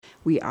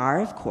We are,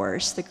 of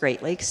course, the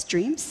Great Lakes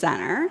Dream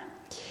Center.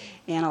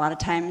 And a lot of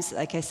times,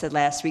 like I said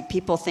last week,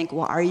 people think,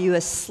 well, are you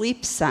a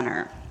sleep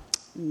center?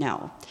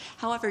 No.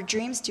 However,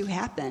 dreams do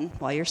happen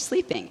while you're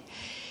sleeping.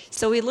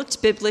 So we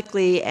looked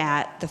biblically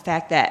at the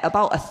fact that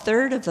about a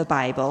third of the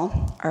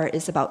Bible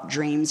is about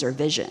dreams or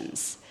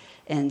visions.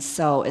 And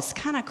so it's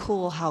kind of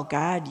cool how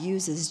God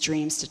uses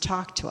dreams to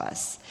talk to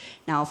us.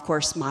 Now, of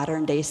course,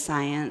 modern day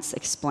science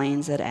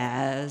explains it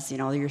as,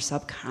 your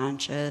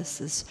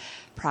subconscious is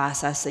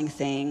processing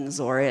things,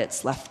 or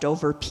it's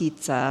leftover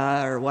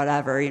pizza or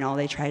whatever.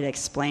 They try to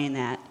explain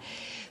that.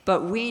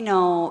 But we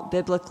know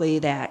biblically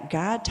that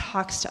God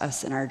talks to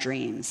us in our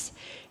dreams.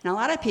 And a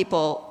lot of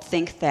people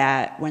think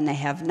that when they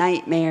have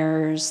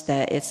nightmares,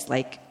 that it's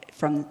like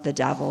from the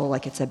devil,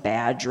 like it's a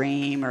bad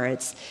dream, or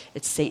it's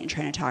Satan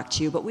trying to talk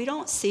to you. But we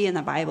don't see in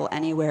the Bible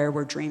anywhere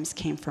where dreams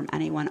came from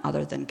anyone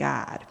other than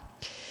God.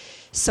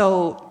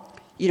 So,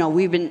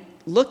 we've been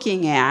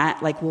looking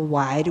at,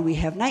 why do we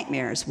have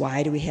nightmares?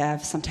 Why do we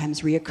have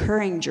sometimes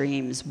reoccurring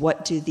dreams?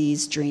 What do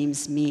these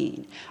dreams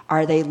mean?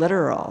 Are they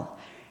literal?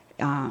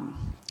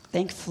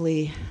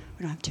 Thankfully,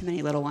 we don't have too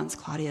many little ones.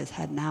 Claudia's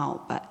heading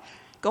out, but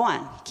go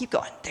on. Keep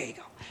going. There you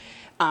go.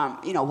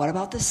 What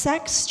about the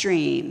sex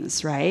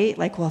dreams, right?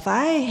 If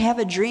I have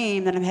a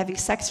dream that I'm having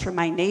sex from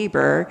my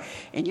neighbor,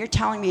 and you're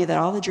telling me that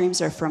all the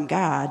dreams are from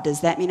God,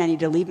 does that mean I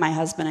need to leave my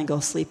husband and go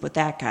sleep with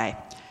that guy?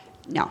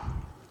 No,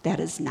 that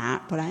is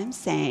not what I'm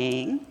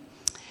saying.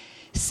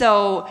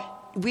 So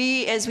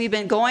as we've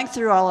been going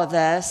through all of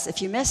this,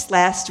 if you missed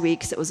last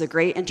week's, it was a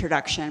great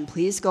introduction.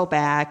 Please go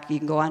back. You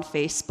can go on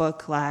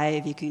Facebook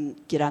Live. You can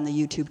get on the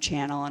YouTube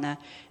channel in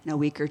a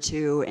week or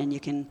two, and you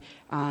can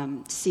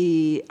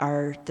see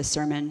the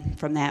sermon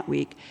from that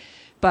week.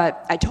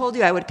 But I told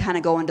you I would kind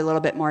of go into a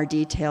little bit more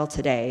detail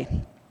today.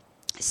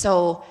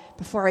 So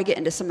before I get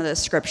into some of the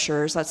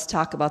scriptures, let's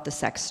talk about the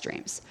sex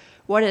dreams.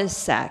 What is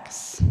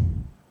sex?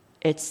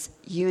 It's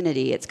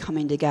unity. It's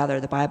coming together.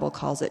 The Bible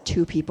calls it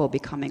two people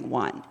becoming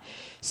one.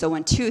 So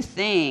when two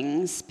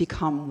things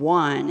become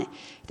one,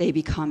 they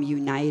become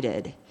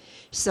united.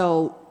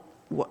 So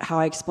how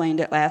I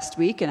explained it last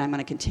week, and I'm going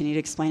to continue to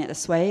explain it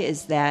this way,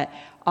 is that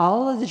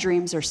all of the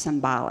dreams are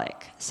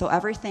symbolic. So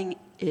everything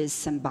is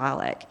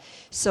symbolic.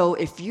 So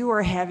if you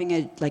are having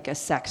a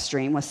sex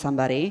dream with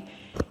somebody,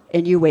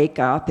 and you wake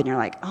up and you're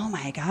like, oh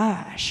my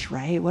gosh,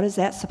 right? What is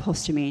that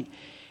supposed to mean?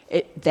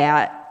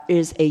 That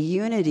is a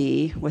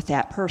unity with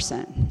that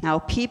person. Now,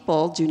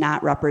 people do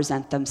not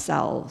represent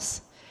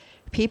themselves.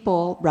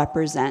 People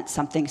represent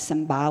something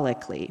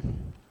symbolically.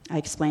 I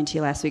explained to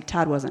you last week,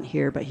 Todd wasn't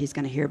here, but he's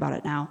going to hear about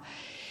it now,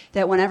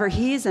 that whenever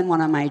he's in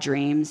one of my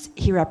dreams,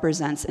 he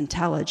represents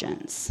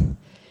intelligence,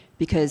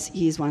 because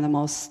he's one of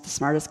the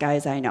smartest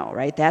guys I know,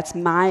 right? That's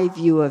my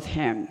view of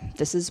him.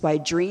 This is why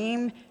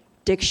dream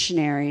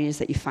dictionaries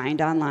that you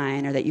find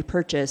online or that you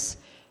purchase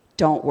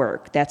don't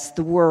work. That's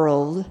the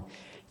world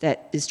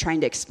that is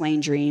trying to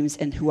explain dreams,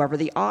 and whoever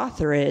the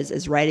author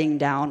is writing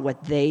down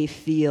what they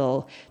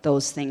feel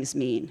those things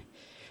mean.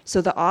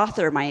 So the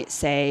author might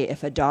say,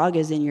 if a dog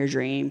is in your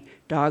dream,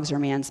 dogs are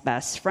man's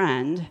best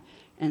friend,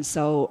 and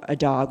so a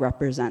dog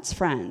represents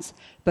friends.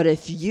 But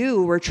if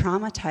you were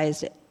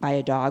traumatized by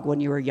a dog when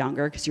you were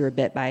younger because you were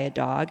bit by a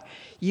dog,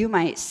 you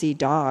might see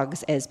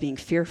dogs as being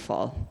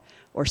fearful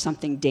or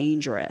something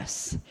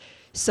dangerous.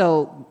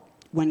 So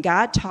when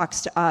God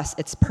talks to us,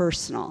 it's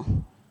personal.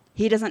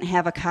 He doesn't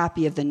have a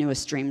copy of the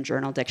newest Dream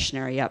Journal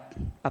dictionary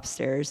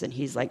upstairs, and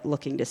he's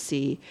looking to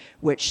see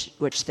which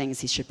things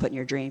he should put in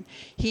your dream.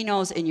 He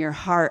knows in your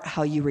heart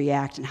how you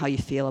react and how you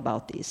feel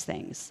about these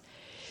things.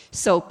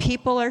 So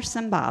people are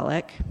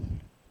symbolic,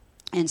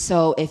 and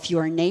so if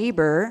your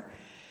neighbor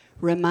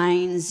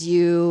reminds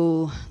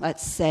you,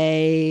 let's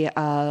say,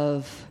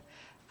 of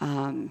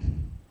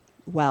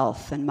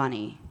wealth and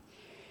money,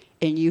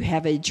 and you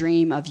have a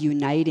dream of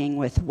uniting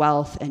with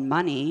wealth and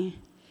money,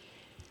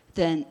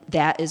 then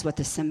that is what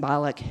the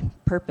symbolic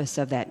purpose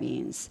of that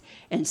means.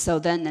 And so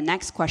then the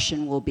next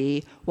question will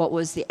be, what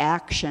was the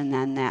action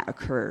then that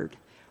occurred?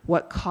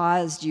 What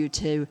caused you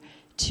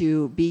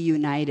to be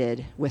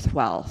united with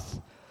wealth?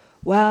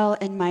 Well,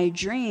 in my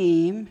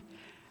dream,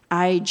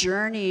 I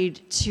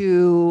journeyed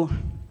to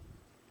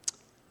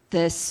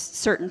this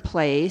certain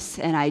place,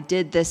 and I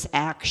did this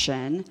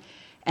action,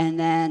 and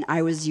then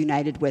I was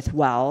united with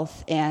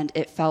wealth, and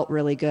it felt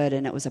really good,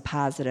 and it was a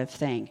positive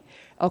thing.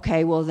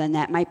 Okay, well then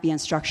that might be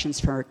instructions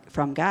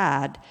from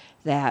God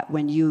that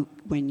when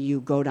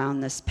you go down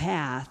this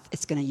path,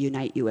 it's going to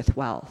unite you with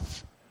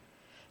wealth.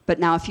 But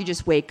now if you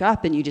just wake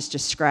up and you just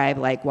describe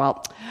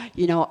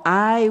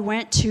I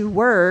went to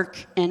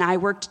work and I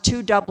worked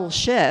 2 double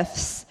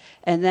shifts,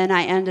 and then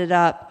I ended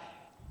up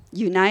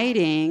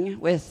uniting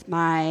with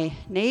my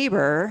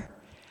neighbor,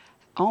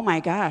 oh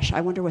my gosh,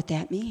 I wonder what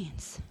that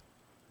means.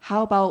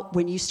 How about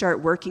when you start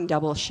working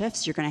double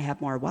shifts, you're going to have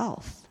more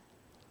wealth?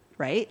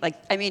 Right?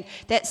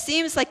 That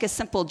seems like a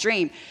simple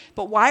dream,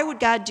 but why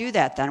would God do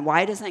that then?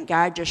 Why doesn't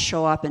God just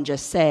show up and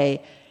just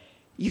say,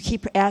 you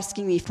keep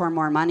asking me for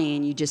more money,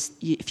 and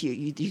if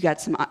you got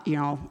some,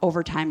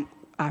 overtime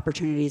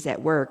opportunities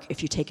at work.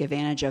 If you take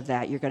advantage of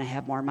that, you're going to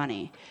have more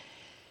money.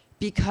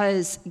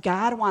 Because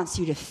God wants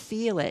you to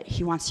feel it.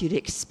 He wants you to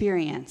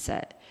experience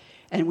it.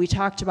 And we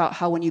talked about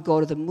how when you go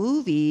to the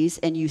movies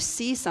and you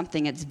see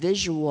something that's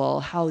visual,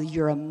 how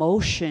your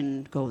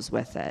emotion goes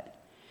with it.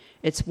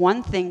 It's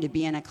one thing to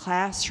be in a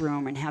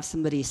classroom and have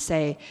somebody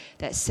say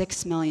that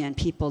 6 million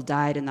people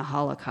died in the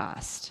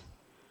Holocaust.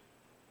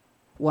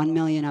 1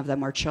 million of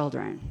them were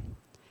children.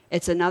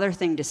 It's another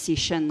thing to see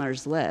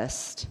Schindler's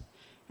List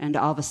and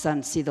all of a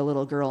sudden see the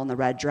little girl in the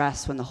red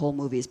dress when the whole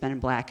movie's been in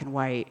black and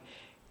white,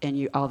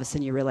 and all of a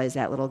sudden you realize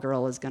that little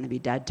girl is going to be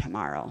dead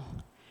tomorrow.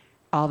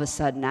 All of a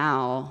sudden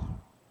now,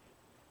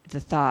 the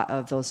thought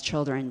of those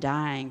children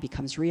dying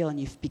becomes real, and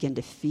you begin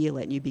to feel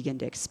it, and you begin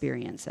to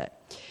experience it.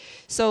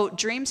 So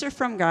dreams are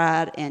from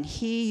God, and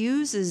He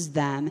uses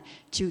them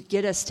to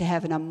get us to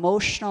have an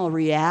emotional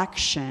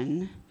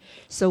reaction.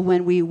 So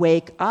when we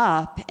wake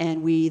up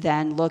and we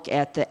then look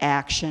at the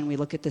action, we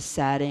look at the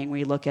setting,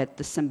 we look at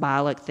the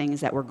symbolic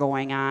things that were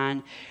going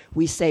on,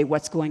 we say,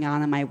 what's going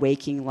on in my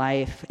waking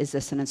life? Is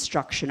this an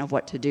instruction of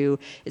what to do?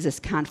 Is this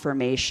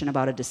confirmation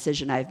about a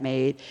decision I've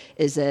made?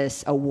 Is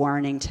this a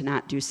warning to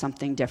not do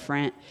something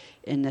different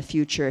in the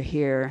future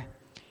here?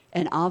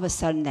 And all of a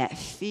sudden, that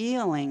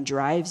feeling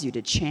drives you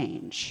to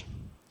change.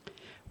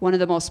 One of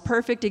the most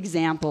perfect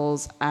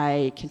examples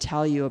I can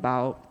tell you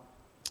about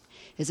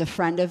is a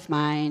friend of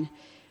mine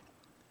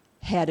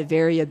had a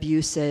very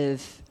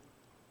abusive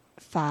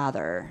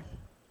father.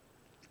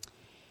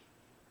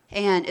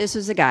 And this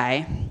was a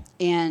guy,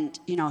 and,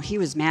 he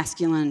was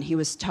masculine, he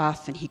was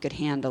tough, and he could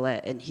handle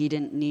it, and he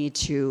didn't need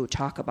to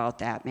talk about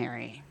that,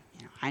 Mary.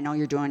 I know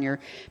you're doing your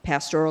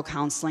pastoral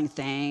counseling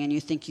thing, and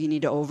you think you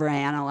need to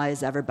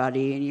overanalyze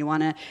everybody, and you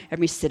want to have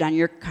me sit on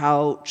your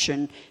couch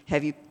and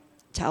have you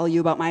tell you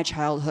about my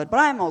childhood, but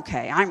I'm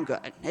okay, I'm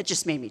good. It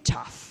just made me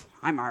tough.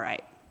 I'm all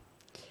right.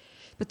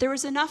 But there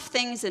was enough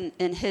things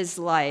in his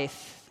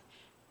life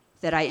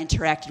that I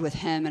interacted with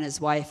him and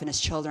his wife and his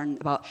children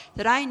about,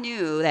 that I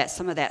knew that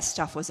some of that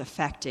stuff was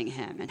affecting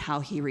him and how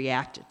he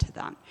reacted to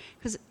them.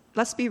 Because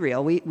let's be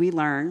real, we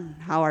learn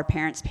how our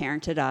parents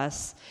parented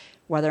us,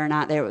 whether or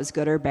not it was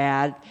good or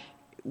bad.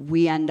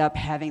 We end up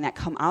having that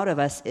come out of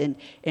us, and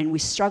we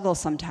struggle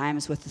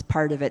sometimes with the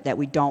part of it that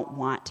we don't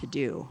want to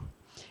do.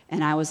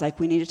 And I was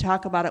like, we need to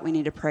talk about it, we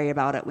need to pray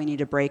about it, we need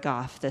to break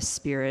off this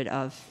spirit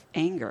of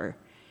anger.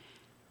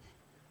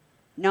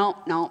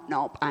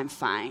 Nope, I'm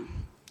fine.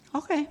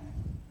 Okay,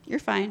 you're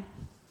fine.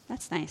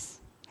 That's nice.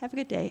 Have a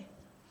good day.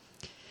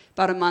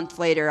 About a month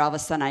later, all of a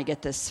sudden, I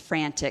get this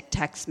frantic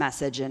text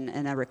message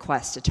and a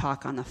request to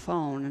talk on the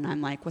phone, and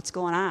I'm like, what's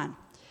going on?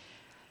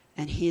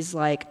 And he's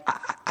like,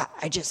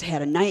 I just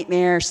had a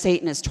nightmare.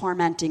 Satan is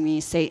tormenting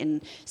me.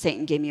 Satan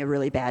gave me a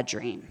really bad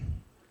dream.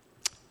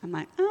 I'm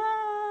like,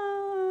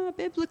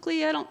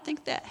 biblically, I don't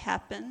think that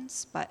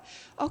happens. But,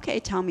 okay,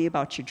 tell me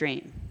about your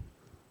dream.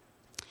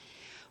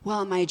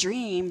 Well, in my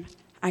dream,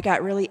 I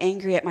got really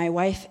angry at my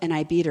wife, and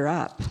I beat her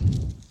up.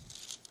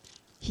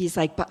 He's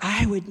like, but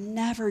I would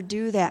never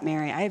do that,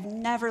 Mary. I've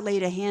never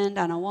laid a hand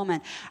on a woman.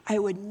 I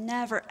would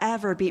never,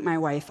 ever beat my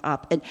wife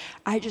up. And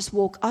I just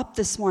woke up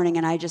this morning,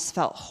 and I just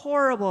felt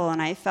horrible,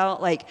 and I felt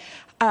like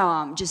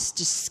just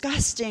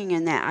disgusting,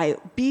 and that I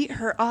beat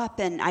her up,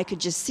 and I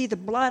could just see the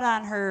blood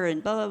on her,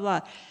 and blah, blah,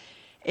 blah.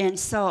 And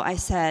so I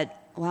said,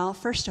 well,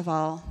 first of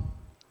all,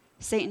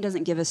 Satan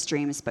doesn't give us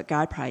dreams, but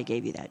God probably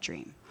gave you that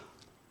dream.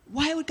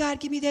 Why would God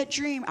give me that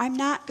dream? I'm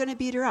not going to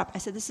beat her up. I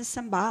said, this is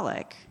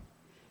symbolic.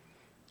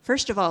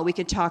 First of all, we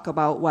could talk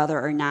about whether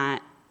or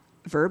not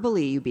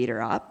verbally you beat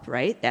her up,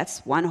 right? That's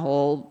one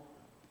whole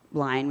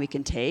line we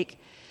can take.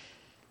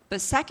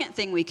 But second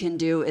thing we can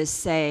do is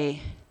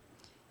say,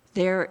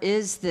 there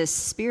is this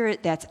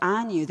spirit that's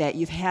on you that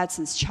you've had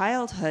since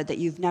childhood that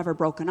you've never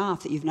broken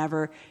off, that you've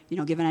never,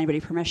 given anybody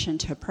permission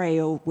to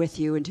pray with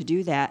you and to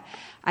do that.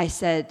 I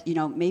said,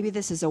 maybe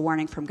this is a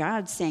warning from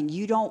God saying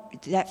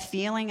that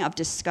feeling of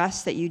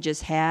disgust that you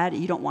just had,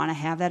 you don't want to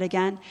have that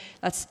again.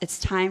 It's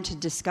time to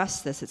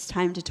discuss this. It's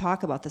time to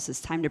talk about this.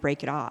 It's time to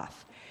break it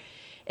off.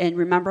 And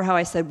remember how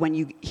I said when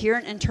you hear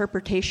an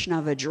interpretation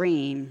of a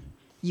dream,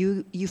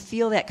 you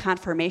feel that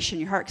confirmation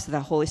in your heart because of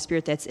the Holy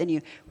Spirit that's in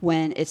you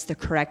when it's the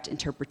correct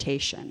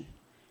interpretation.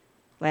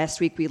 Last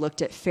week we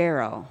looked at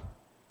Pharaoh.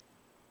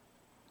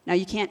 Now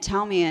you can't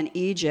tell me in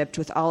Egypt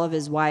with all of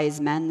his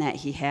wise men that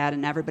he had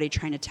and everybody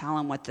trying to tell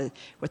him what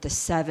the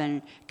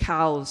 7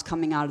 cows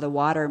coming out of the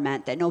water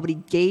meant, that nobody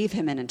gave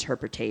him an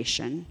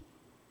interpretation.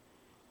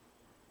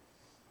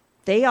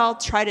 They all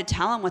tried to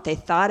tell him what they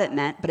thought it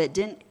meant, but it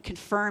didn't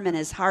confirm in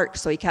his heart,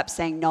 so he kept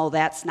saying, no,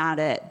 that's not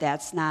it,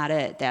 that's not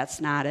it, that's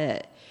not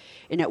it.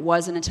 And it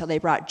wasn't until they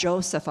brought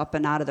Joseph up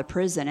and out of the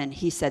prison and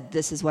he said,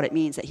 this is what it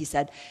means, that he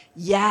said,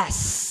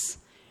 yes,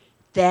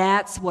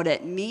 that's what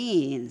it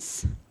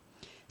means.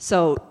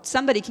 So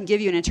somebody can give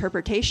you an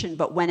interpretation,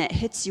 but when it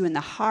hits you in the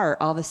heart,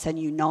 all of a sudden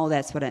you know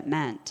that's what it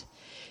meant.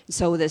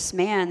 So this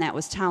man that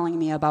was telling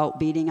me about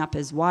beating up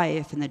his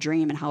wife in the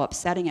dream and how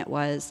upsetting it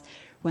was,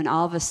 when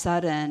all of a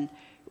sudden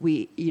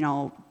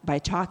by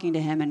talking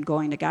to him and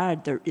going to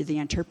God, the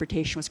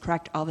interpretation was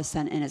correct. All of a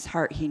sudden, in his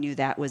heart, he knew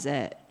that was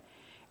it.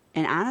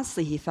 And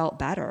honestly, he felt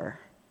better.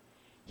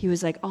 He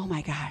was like, oh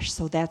my gosh,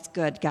 so that's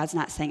good. God's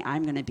not saying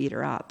I'm going to beat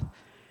her up,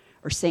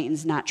 or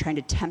Satan's not trying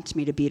to tempt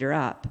me to beat her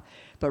up,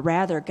 but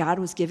rather God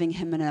was giving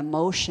him an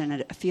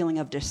emotion, a feeling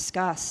of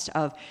disgust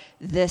of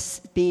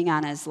this being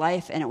on his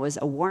life, and it was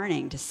a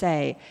warning to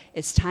say,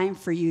 it's time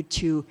for you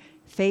to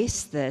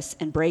face this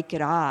and break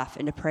it off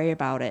and to pray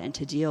about it and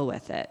to deal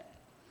with it.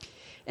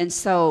 And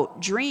so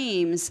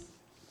dreams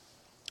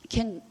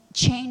can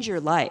change your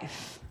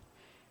life.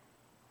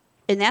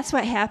 And that's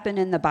what happened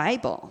in the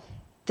Bible.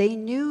 They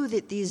knew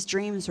that these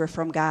dreams were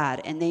from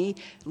God, and they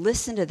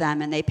listened to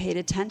them, and they paid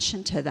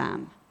attention to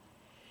them.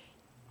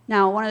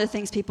 Now, one of the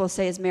things people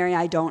say is, Mary,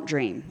 I don't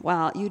dream.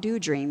 Well, you do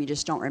dream, you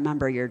just don't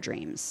remember your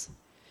dreams.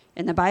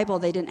 In the Bible,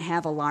 they didn't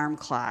have alarm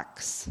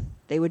clocks.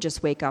 They would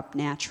just wake up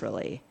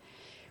naturally.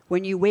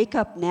 When you wake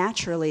up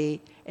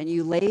naturally and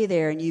you lay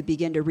there and you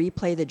begin to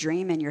replay the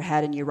dream in your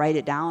head and you write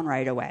it down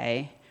right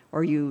away,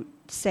 or you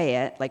say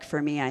it, like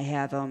for me, I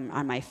have them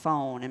on my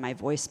phone and my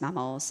voice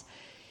memos,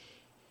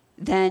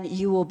 then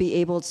you will be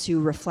able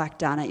to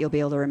reflect on it, you'll be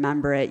able to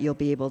remember it, you'll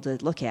be able to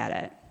look at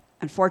it.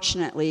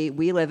 Unfortunately,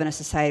 we live in a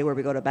society where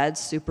we go to bed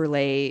super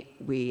late,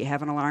 we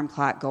have an alarm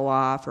clock go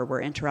off, or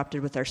we're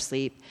interrupted with our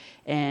sleep,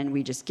 and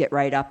we just get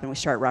right up and we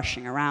start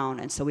rushing around,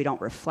 and so we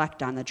don't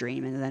reflect on the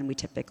dream, and then we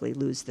typically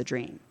lose the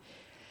dream.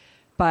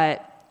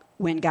 But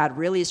when God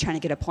really is trying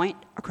to get a point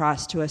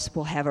across to us,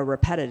 we'll have a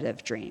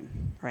repetitive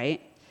dream,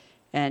 right?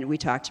 And we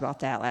talked about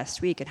that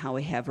last week and how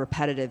we have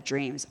repetitive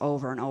dreams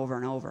over and over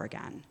and over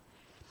again.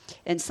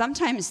 And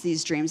sometimes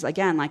these dreams,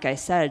 again, like I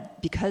said,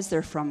 because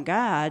they're from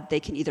God, they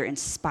can either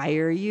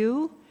inspire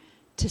you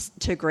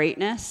to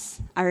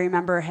greatness. I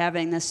remember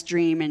having this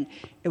dream, and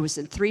it was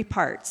in 3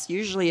 parts.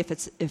 Usually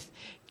if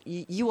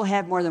you will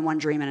have more than one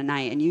dream in a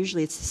night, and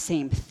usually it's the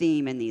same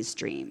theme in these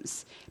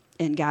dreams.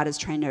 And God is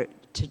trying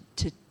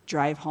to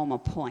drive home a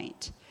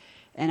point.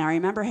 And I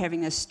remember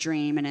having this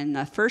dream, and in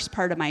the first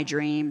part of my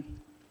dream,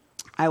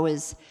 I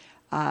was,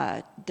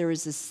 there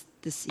was this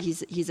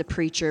he's a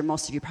preacher.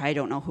 Most of you probably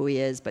don't know who he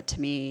is, but to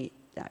me,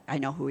 I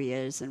know who he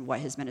is and what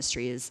his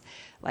ministry is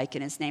like,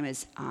 and his name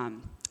is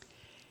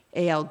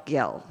A.L.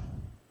 Gill.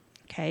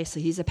 Okay, so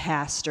he's a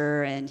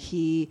pastor, and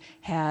he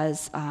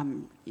has,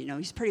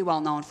 he's pretty well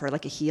known for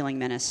like a healing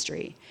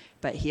ministry,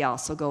 but he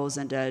also goes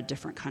into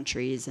different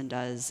countries and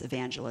does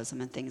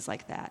evangelism and things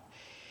like that.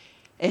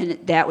 And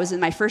that was in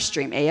my first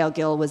dream. A.L.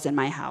 Gill was in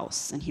my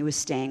house, and he was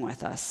staying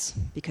with us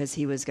because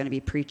he was going to be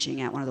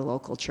preaching at one of the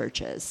local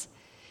churches.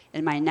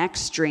 In my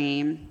next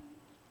dream,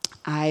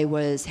 I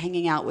was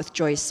hanging out with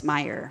Joyce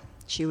Meyer.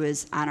 She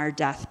was on her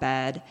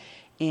deathbed,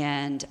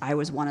 and I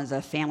was one of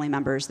the family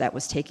members that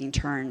was taking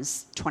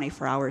turns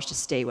 24 hours to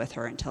stay with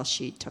her until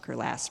she took her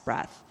last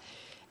breath.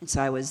 And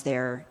so I was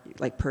there,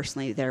 like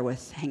personally there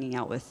hanging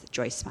out with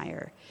Joyce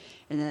Meyer.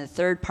 And then the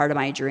third part of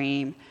my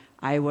dream,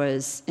 I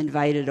was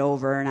invited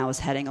over, and I was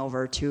heading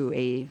over to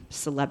a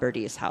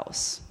celebrity's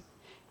house.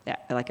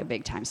 Like a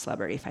big-time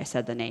celebrity. If I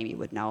said the name, you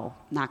would know.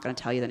 I'm not going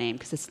to tell you the name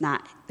because it's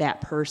not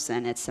that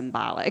person. It's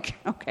symbolic.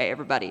 Okay,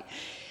 everybody.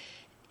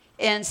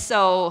 And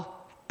so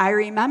I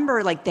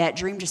remember like that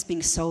dream just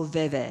being so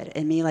vivid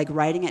and me like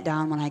writing it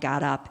down when I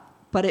got up.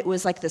 But it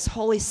was like this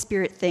Holy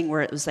Spirit thing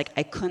where it was like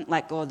I couldn't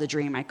let go of the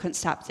dream. I couldn't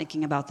stop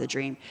thinking about the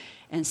dream.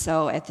 And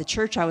so at the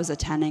church I was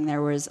attending,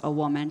 there was a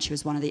woman. She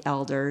was one of the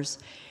elders.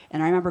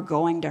 And I remember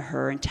going to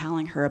her and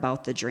telling her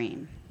about the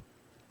dream.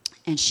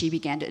 And she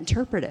began to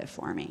interpret it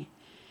for me.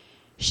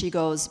 She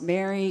goes,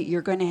 Mary,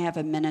 you're going to have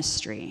a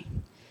ministry,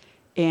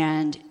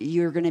 and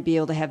you're going to be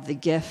able to have the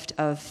gift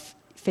of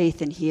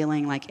faith and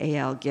healing like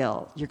A.L.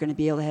 Gill. You're going to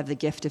be able to have the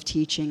gift of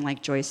teaching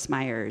like Joyce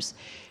Myers.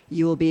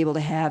 You will be able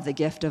to have the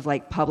gift of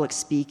like public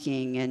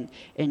speaking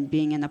and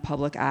being in the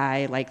public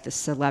eye like the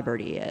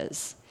celebrity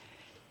is.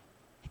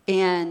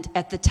 And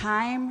at the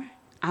time,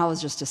 I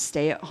was just a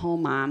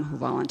stay-at-home mom who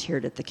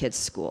volunteered at the kids'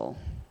 school.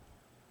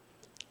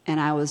 And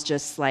I was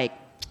just like,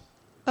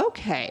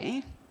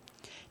 okay.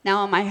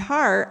 Now, in my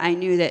heart, I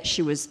knew that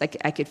she was, like,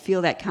 I could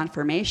feel that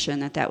confirmation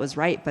that was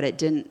right, but it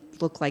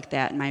didn't look like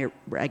that in my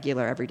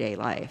regular, everyday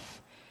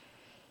life.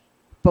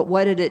 But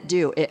what did it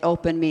do? It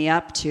opened me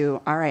up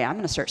to, all right, I'm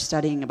going to start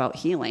studying about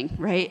healing,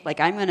 right? Like,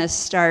 I'm going to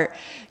start,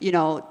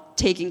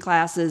 taking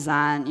classes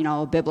on,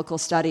 biblical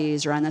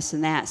studies or on this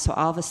and that. So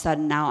all of a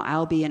sudden now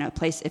I'll be in a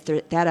place, if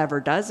that ever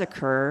does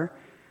occur,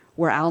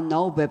 where I'll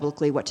know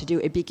biblically what to do.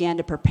 It began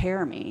to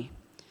prepare me.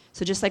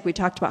 So just like we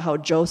talked about how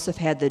Joseph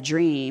had the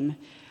dream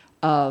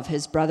of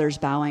his brothers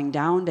bowing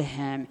down to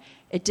him,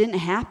 it didn't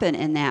happen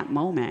in that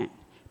moment,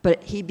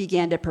 but he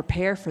began to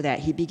prepare for that.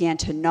 He began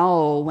to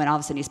know when all of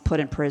a sudden he's put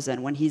in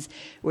prison, when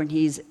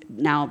he's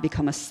now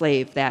become a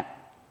slave,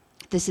 that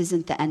this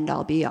isn't the end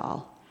all be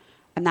all.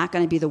 I'm not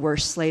going to be the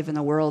worst slave in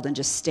the world and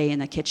just stay in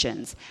the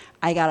kitchens.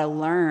 I got to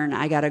learn,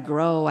 I got to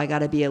grow, I got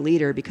to be a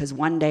leader, because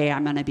one day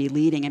I'm going to be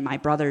leading and my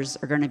brothers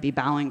are going to be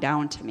bowing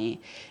down to me.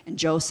 And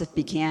Joseph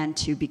began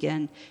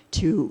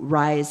to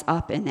rise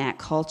up in that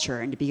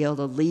culture and to be able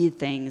to lead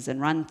things and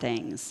run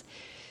things.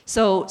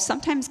 So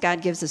sometimes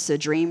God gives us a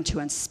dream to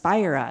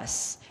inspire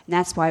us. And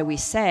that's why we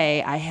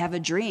say, I have a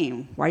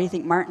dream. Why do you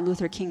think Martin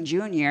Luther King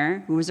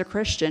Jr., who was a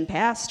Christian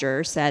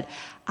pastor, said,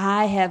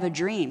 I have a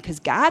dream? Because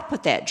God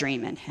put that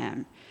dream in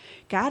him.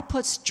 God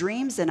puts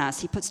dreams in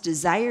us. He puts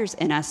desires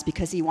in us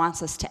because he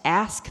wants us to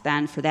ask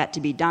then for that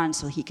to be done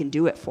so he can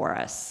do it for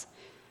us.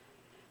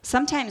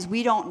 Sometimes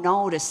we don't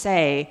know to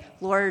say,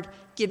 Lord,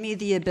 give me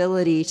the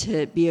ability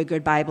to be a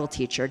good Bible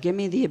teacher. Give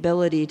me the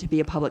ability to be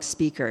a public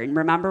speaker. And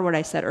remember what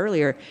I said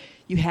earlier,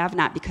 you have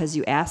not because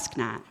you ask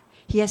not.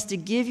 He has to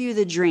give you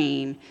the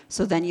dream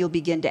so then you'll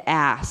begin to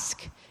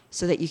ask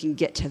so that you can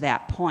get to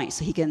that point,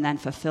 so he can then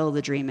fulfill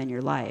the dream in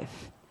your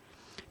life.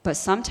 But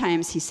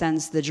sometimes he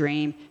sends the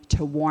dream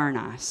to warn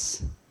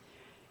us.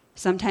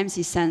 Sometimes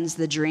he sends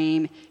the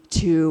dream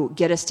to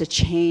get us to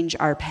change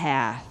our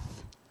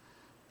path.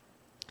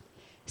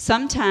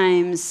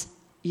 Sometimes,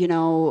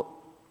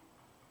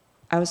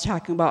 I was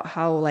talking about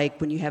how, like,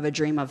 when you have a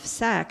dream of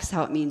sex,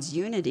 how it means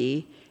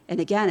unity. And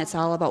again, it's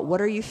all about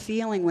what are you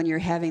feeling when you're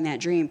having that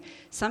dream.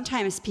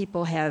 Sometimes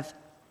people have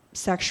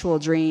sexual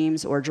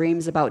dreams or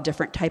dreams about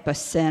different type of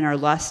sin or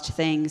lust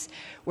things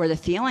where the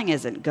feeling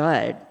isn't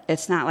good.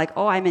 It's not like,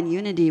 oh, I'm in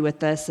unity with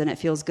this and it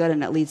feels good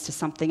and it leads to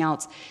something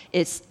else.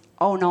 It's,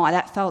 oh, no,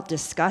 that felt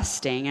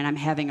disgusting and I'm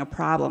having a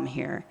problem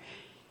here.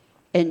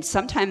 And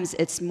sometimes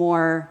it's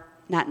more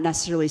not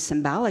necessarily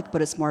symbolic,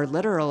 but it's more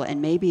literal.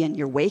 And maybe in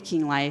your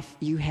waking life,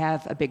 you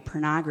have a big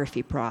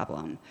pornography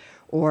problem.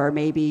 Or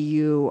maybe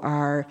you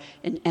are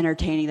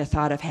entertaining the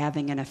thought of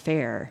having an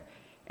affair.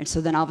 And so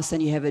then all of a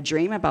sudden you have a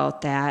dream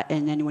about that,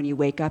 and then when you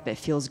wake up, it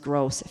feels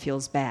gross, it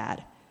feels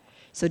bad.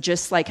 So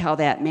just like how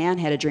that man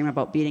had a dream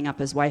about beating up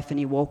his wife and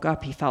he woke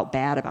up, he felt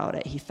bad about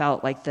it. He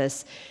felt like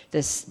this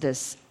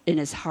in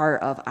his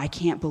heart of, I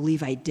can't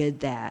believe I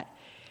did that.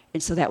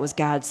 And so that was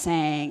God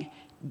saying,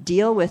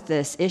 deal with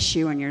this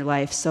issue in your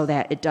life so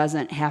that it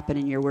doesn't happen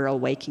in your real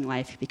waking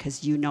life,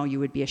 because you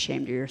would be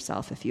ashamed of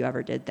yourself if you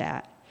ever did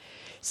that.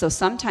 So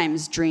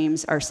sometimes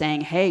dreams are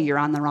saying, hey, you're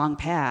on the wrong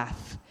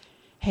path.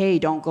 Hey,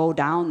 don't go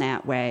down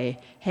that way.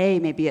 Hey,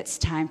 maybe it's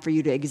time for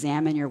you to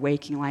examine your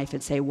waking life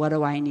and say, what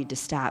do I need to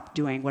stop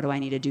doing? What do I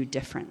need to do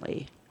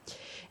differently?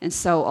 And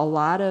so a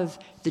lot of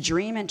the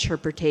dream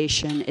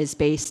interpretation is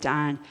based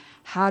on,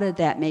 how did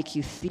that make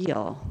you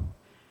feel?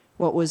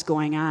 What was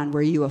going on?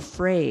 Were you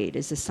afraid?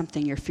 Is this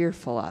something you're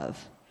fearful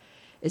of?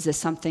 Is this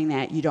something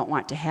that you don't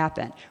want to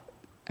happen?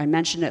 I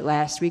mentioned it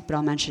last week, but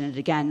I'll mention it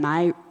again.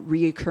 My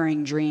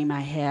reoccurring dream I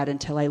had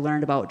until I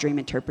learned about dream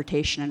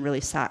interpretation and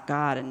really sought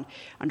God and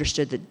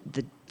understood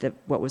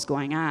what was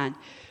going on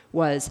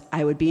was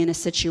I would be in a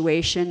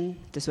situation,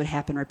 this would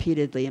happen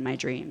repeatedly in my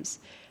dreams.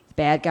 The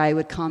bad guy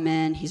would come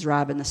in, he's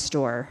robbing the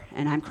store,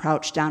 and I'm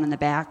crouched down in the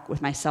back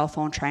with my cell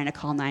phone trying to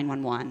call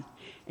 911.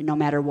 And no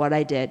matter what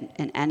I did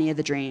in any of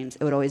the dreams,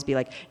 it would always be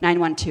like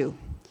 912,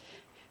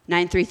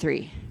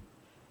 933.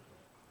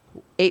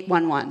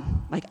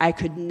 811. Like I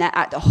could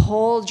the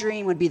whole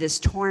dream would be this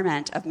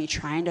torment of me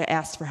trying to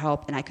ask for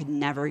help, and I could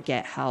never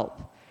get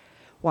help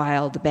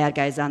while the bad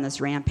guy's on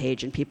this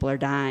rampage and people are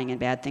dying and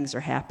bad things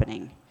are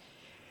happening.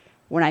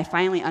 When I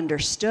finally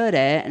understood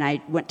it and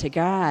I went to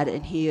God,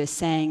 and he was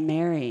saying,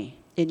 Mary,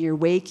 in your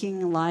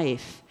waking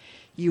life,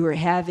 you are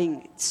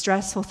having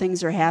stressful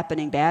things are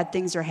happening, bad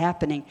things are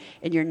happening,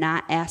 and you're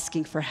not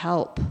asking for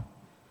help.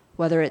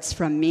 Whether it's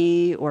from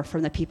me or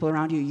from the people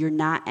around you, you're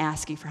not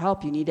asking for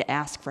help. You need to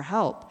ask for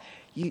help.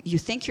 You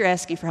think you're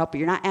asking for help, but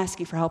you're not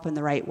asking for help in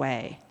the right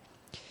way.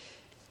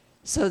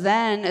 So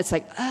then it's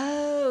like,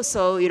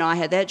 I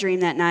had that dream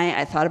that night.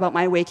 I thought about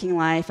my waking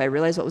life. I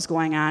realized what was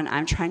going on.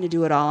 I'm trying to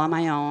do it all on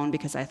my own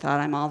because I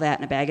thought I'm all that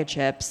in a bag of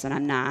chips, and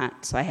I'm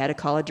not. So I had to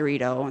call a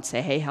Dorito and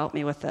say, hey, help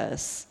me with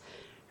this,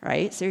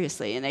 right?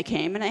 Seriously. And they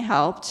came and they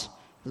helped.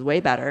 It was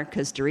way better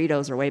because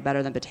Doritos are way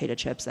better than potato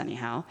chips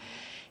anyhow.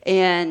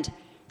 And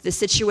the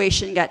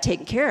situation got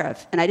taken care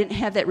of, and I didn't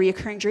have that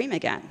reoccurring dream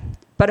again.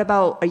 But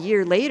about a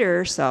year later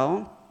or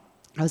so,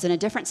 I was in a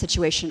different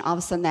situation. All of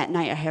a sudden that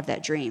night, I have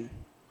that dream.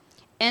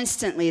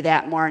 Instantly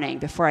that morning,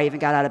 before I even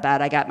got out of bed,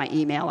 I got my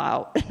email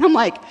out. And I'm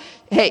like,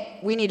 hey,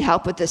 we need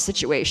help with this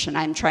situation.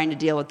 I'm trying to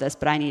deal with this,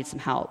 but I need some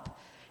help.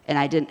 And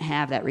I didn't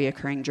have that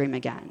reoccurring dream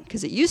again.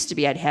 Because it used to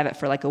be I'd have it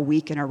for like a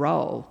week in a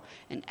row.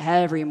 And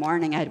every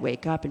morning I'd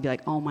wake up and be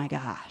like, oh my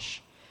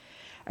gosh.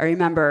 I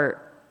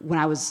remember when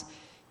I was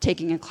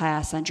taking a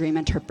class on dream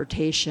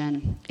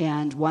interpretation,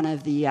 and one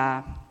of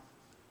the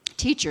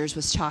teachers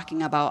was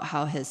talking about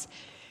how his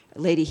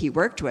lady he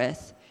worked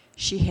with,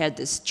 she had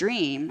this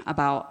dream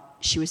about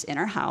she was in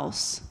her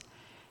house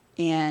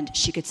and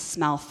she could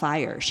smell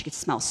fire, she could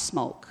smell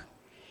smoke.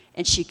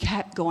 And she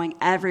kept going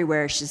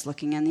everywhere. She's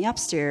looking in the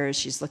upstairs.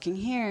 She's looking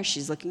here.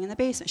 She's looking in the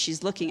basement.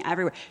 She's looking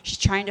everywhere. She's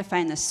trying to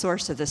find the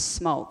source of the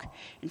smoke.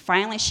 And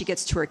finally, she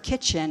gets to her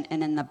kitchen,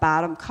 and in the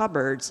bottom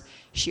cupboards,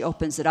 she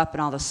opens it up,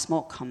 and all the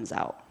smoke comes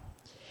out.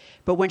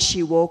 But when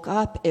she woke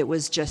up, it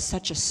was just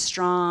such a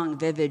strong,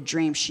 vivid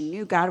dream. She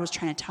knew God was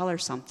trying to tell her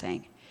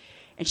something,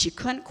 and she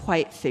couldn't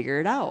quite figure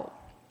it out.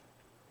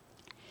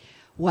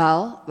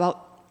 Well,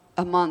 about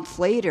a month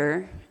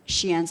later,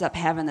 she ends up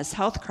having this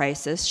health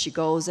crisis. She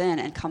goes in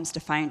and comes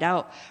to find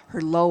out her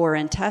lower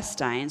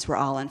intestines were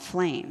all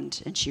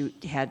inflamed, and she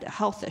had a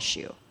health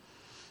issue.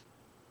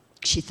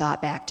 She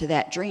thought back to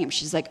that dream.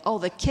 She's like, oh,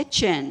 the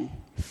kitchen,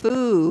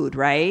 food,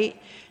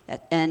 right?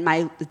 And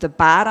the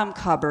bottom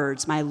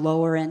cupboards, my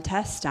lower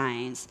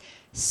intestines,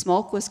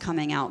 smoke was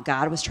coming out.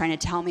 God was trying to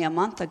tell me a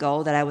month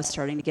ago that I was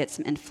starting to get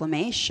some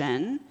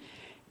inflammation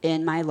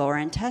in my lower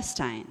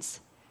intestines.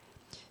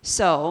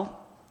 So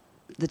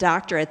the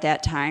doctor at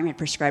that time had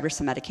prescribed her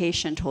some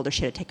medication, told her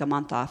she had to take a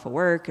month off of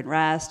work and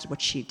rest,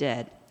 which she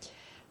did.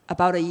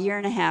 About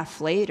 1.5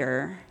 years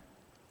later,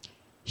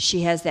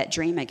 she has that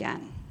dream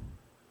again.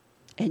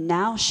 And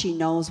now she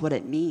knows what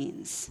it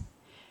means.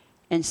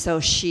 And so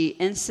she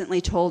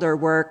instantly told her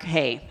work,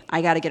 hey,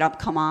 I got to get up,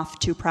 come off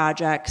 2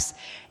 projects,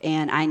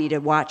 and I need to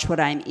watch what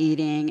I'm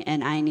eating,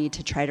 and I need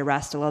to try to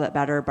rest a little bit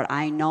better, but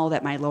I know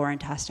that my lower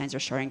intestines are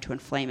starting to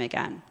inflame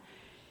again.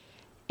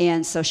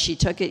 And so she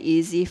took it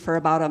easy for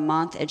about a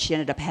month, and she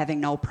ended up having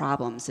no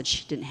problems, and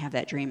she didn't have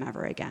that dream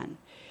ever again.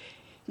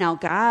 Now,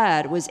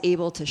 God was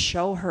able to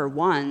show her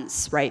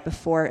once, right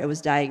before it was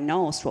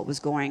diagnosed, what was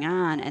going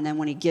on, and then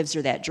when he gives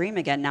her that dream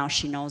again, now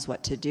she knows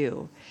what to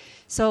do.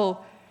 So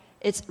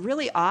it's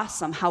really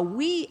awesome how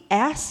we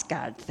ask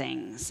God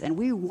things, and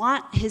we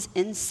want his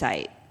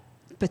insight,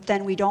 but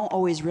then we don't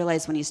always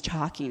realize when he's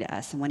talking to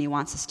us and when he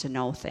wants us to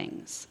know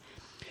things.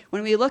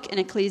 When we look in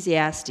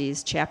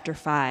Ecclesiastes chapter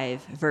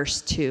 5,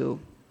 verse 2,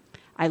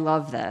 I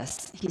love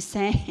this. He's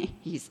saying,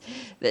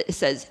 it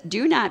says,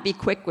 do not be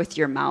quick with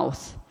your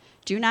mouth.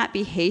 Do not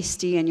be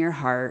hasty in your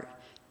heart.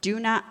 Do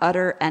not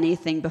utter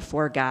anything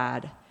before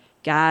God.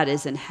 God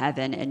is in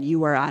heaven and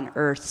you are on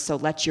earth, so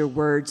let your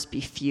words be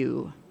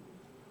few.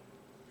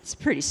 It's a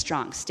pretty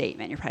strong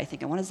statement. You're probably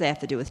thinking, what does that have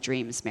to do with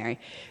dreams, Mary?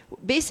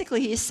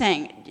 Basically, he's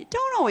saying,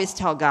 don't always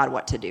tell God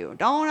what to do.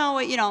 Don't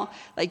always,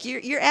 like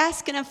you're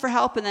asking him for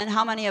help, and then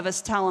how many of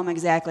us tell him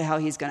exactly how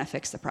he's going to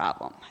fix the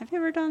problem? Have you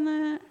ever done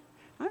that?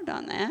 I've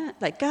done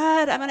that. Like,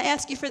 God, I'm going to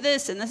ask you for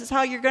this, and this is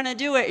how you're going to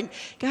do it. And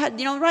God,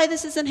 why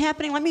this isn't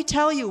happening? Let me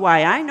tell you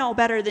why. I know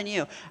better than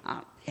you.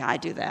 Yeah, I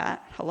do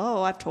that.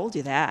 Hello, I've told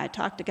you that. I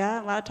talk to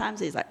God a lot of times.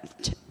 He's like,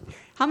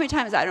 how many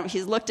times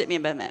he's looked at me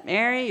and been like,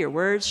 Mary, your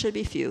words should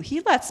be few. He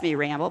lets me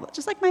ramble, but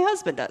just like my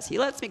husband does. He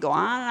lets me go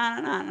on and on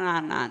and on and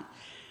on and on.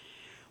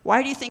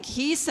 Why do you think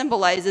he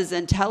symbolizes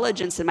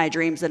intelligence in my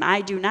dreams and I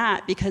do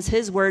not? Because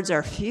his words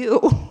are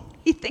few.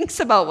 He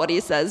thinks about what he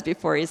says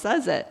before he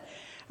says it.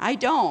 I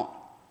don't.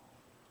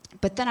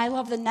 But then I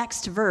love the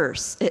next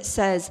verse. It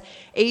says,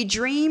 a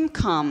dream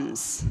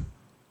comes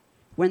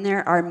when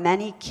there are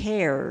many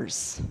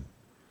cares,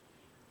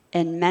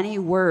 and many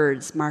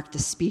words mark the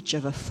speech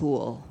of a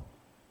fool.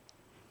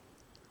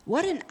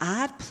 What an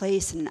odd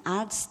place and an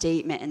odd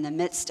statement in the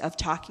midst of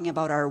talking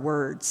about our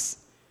words.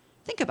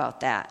 Think about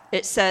that.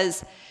 It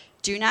says,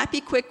 do not be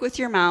quick with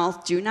your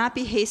mouth. Do not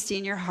be hasty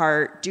in your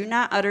heart. Do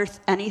not utter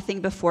anything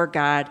before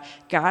God.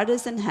 God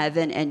is in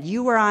heaven and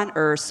you are on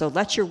earth, so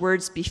let your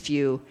words be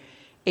few.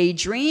 A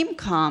dream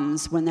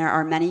comes when there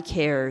are many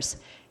cares,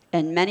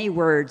 and many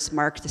words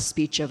mark the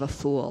speech of a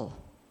fool.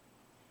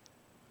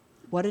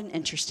 What an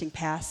interesting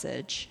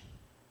passage.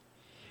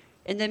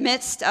 In the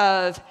midst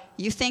of,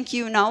 you think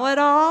you know it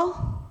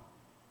all,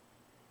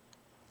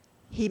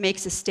 he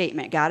makes a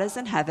statement. God is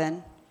in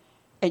heaven,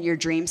 and your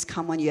dreams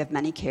come when you have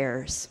many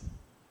cares.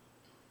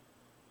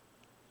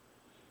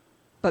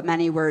 But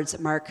many words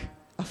mark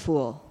a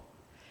fool.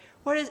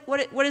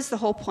 What is the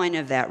whole point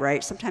of that,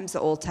 right? Sometimes the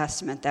Old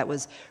Testament that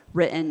was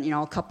written,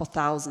 a couple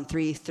thousand,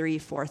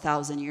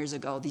 4,000 years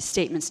ago, these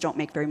statements don't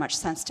make very much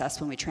sense to us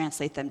when we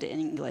translate them to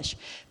English.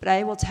 But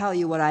I will tell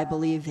you what I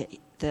believe that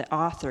the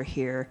author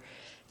here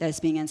that is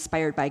being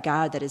inspired by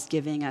God, that is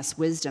giving us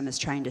wisdom, is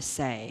trying to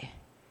say.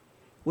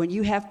 When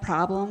you have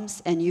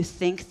problems and you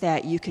think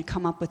that you can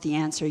come up with the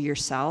answer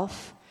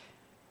yourself,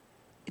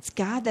 it's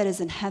God that is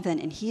in heaven,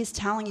 and he is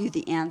telling you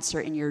the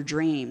answer in your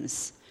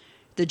dreams.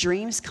 The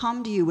dreams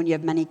come to you when you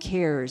have many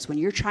cares, when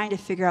you're trying to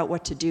figure out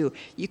what to do.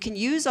 You can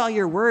use all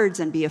your words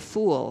and be a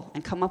fool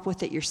and come up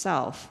with it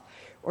yourself.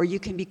 Or you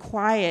can be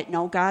quiet,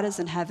 know God is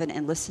in heaven,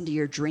 and listen to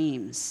your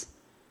dreams.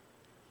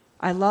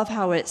 I love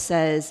how it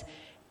says,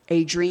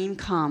 a dream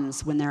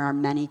comes when there are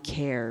many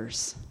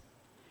cares.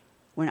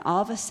 When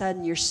all of a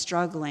sudden you're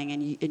struggling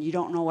and you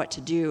don't know what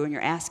to do, and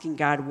you're asking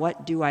God,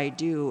 what do I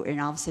do?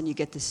 And all of a sudden you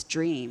get this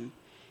dream.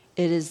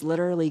 It is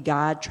literally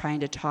God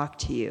trying to talk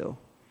to you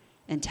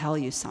and tell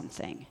you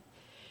something.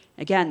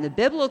 Again, the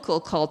biblical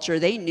culture,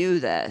 they knew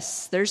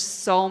this. There's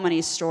so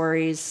many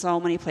stories, so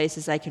many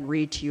places I can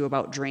read to you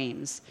about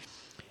dreams.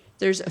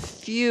 There's a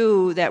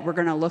few that we're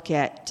going to look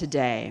at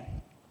today.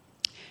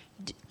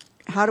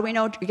 how do we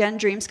know, again,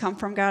 dreams come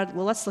from God?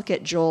 Well, let's look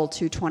at Joel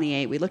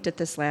 2:28. We looked at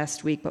this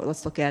last week, but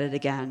let's look at it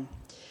again.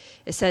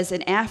 It says,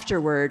 and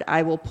afterward,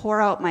 I will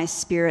pour out my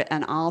spirit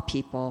on all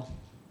people,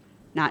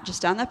 not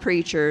just on the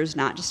preachers,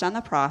 not just on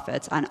the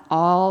prophets, on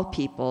all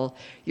people.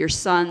 Your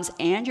sons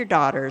and your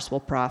daughters will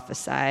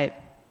prophesy.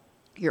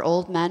 Your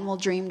old men will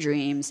dream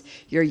dreams.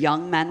 Your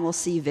young men will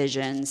see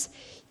visions.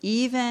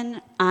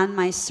 Even on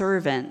my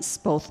servants,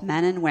 both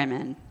men and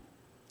women,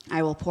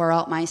 I will pour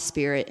out my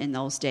spirit in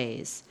those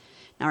days.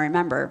 Now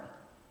remember,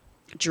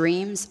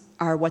 dreams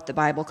are what the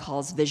Bible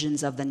calls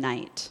visions of the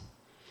night.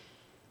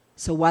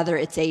 So whether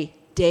it's a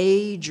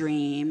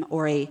daydream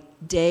or a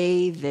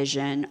day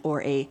vision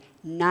or a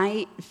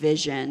night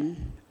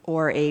vision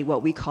or a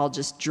what we call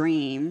just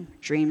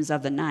dreams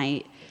of the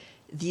night,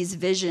 these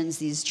visions,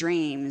 these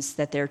dreams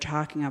that they're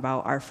talking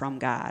about are from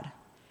God.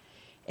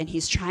 And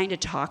he's trying to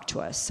talk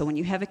to us. So when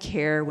you have a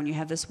care, when you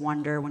have this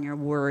wonder, when you're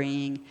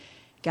worrying,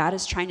 God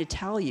is trying to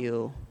tell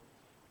you,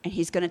 and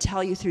he's going to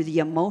tell you through the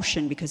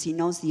emotion because he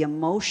knows the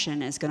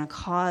emotion is going to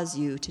cause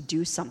you to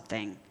do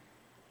something.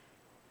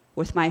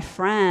 With my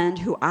friend,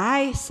 who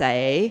I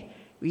say,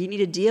 we need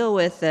to deal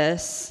with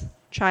this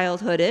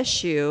childhood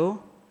issue,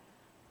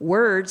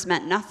 words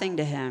meant nothing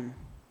to him.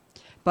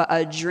 But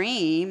a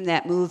dream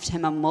that moved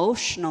him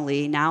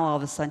emotionally, now all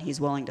of a sudden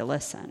he's willing to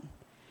listen.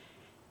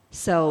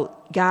 So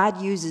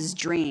God uses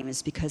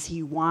dreams because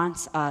he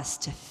wants us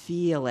to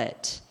feel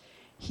it.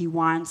 He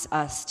wants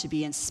us to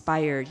be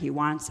inspired. He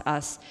wants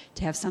us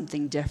to have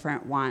something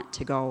different want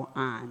to go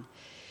on.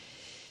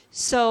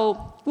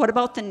 So what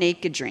about the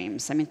naked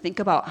dreams? I mean, think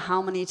about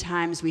how many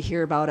times we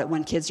hear about it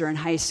when kids are in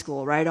high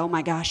school, right? Oh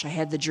my gosh, I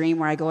had the dream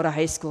where I go to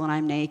high school and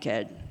I'm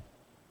naked.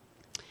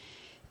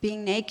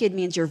 Being naked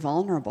means you're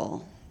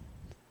vulnerable.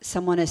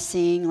 Someone is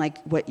seeing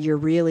like what you're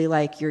really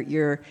like,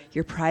 your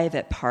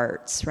private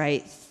parts,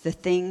 right? The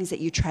things that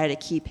you try to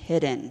keep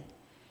hidden.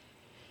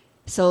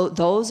 So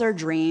those are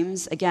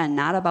dreams, again,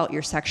 not about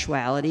your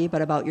sexuality,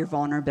 but about your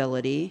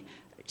vulnerability.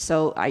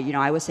 So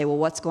I would say, well,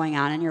 what's going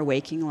on in your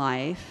waking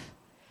life?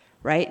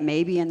 Right?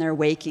 Maybe in their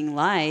waking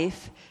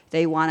life,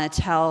 they want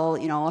to tell,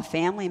 a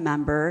family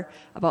member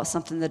about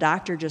something the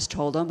doctor just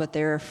told them, but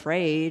they're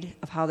afraid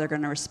of how they're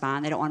going to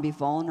respond. They don't want to be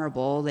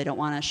vulnerable. They don't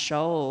want to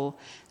show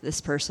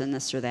this person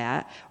this or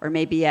that. Or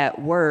maybe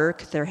at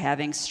work, they're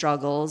having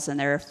struggles and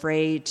they're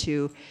afraid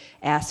to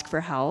ask for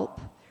help.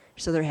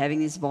 So they're having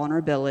these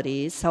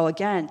vulnerabilities. So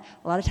again,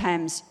 a lot of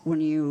times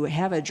when you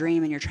have a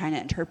dream and you're trying to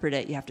interpret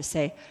it, you have to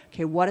say,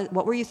 okay,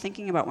 what were you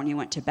thinking about when you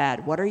went to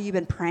bed? What have you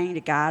been praying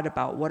to God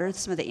about? What are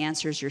some of the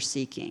answers you're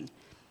seeking?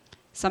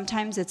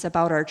 Sometimes it's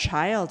about our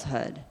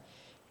childhood.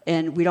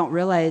 And we don't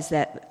realize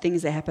that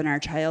things that happen in our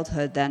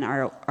childhood then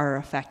are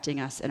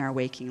affecting us in our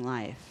waking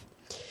life.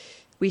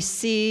 We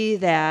see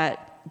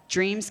that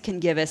dreams can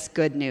give us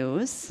good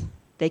news.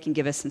 They can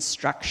give us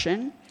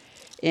instruction.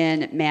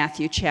 In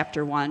Matthew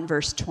chapter 1,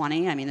 verse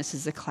 20, this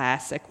is a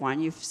classic one.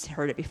 You've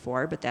heard it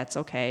before, but that's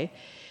okay.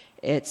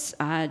 It's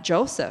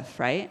Joseph,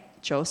 right?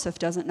 Joseph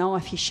doesn't know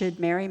if he should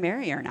marry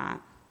Mary or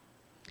not.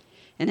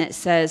 And it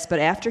says, but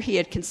after he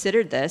had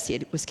considered this,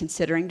 he was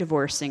considering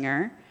divorcing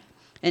her,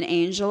 an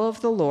angel of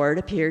the Lord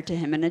appeared to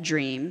him in a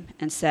dream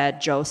and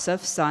said,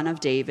 Joseph, son of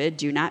David,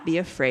 do not be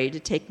afraid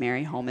to take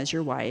Mary home as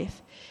your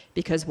wife,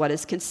 because what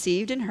is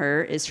conceived in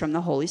her is from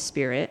the Holy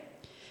Spirit.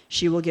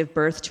 She will give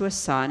birth to a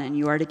son, and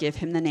you are to give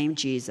him the name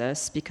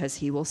Jesus, because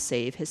he will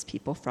save his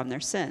people from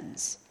their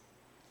sins.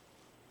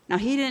 Now,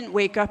 he didn't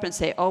wake up and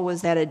say, oh,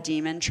 was that a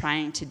demon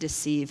trying to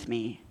deceive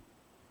me?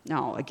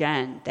 No,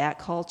 again, that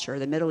culture,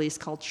 the Middle East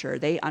culture,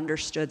 they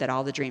understood that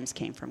all the dreams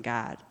came from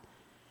God.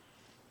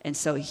 And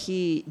so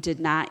he did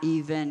not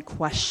even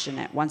question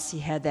it. Once he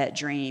had that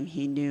dream,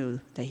 he knew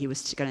that he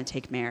was going to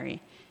take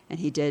Mary. And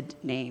he did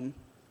name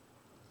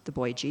the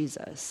boy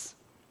Jesus,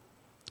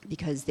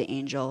 because the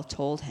angel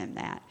told him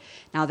that.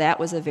 Now, that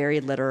was a very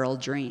literal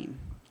dream.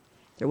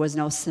 There was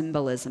no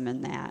symbolism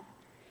in that.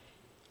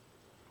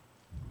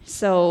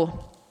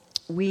 So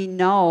we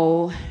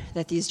know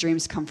that these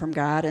dreams come from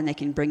God and they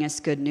can bring us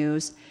good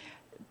news,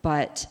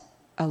 but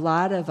a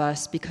lot of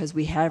us, because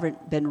we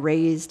haven't been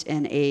raised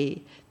in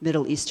a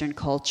Middle Eastern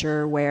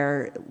culture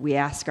where we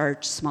ask our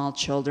small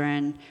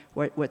children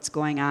what's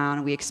going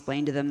on, we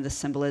explain to them the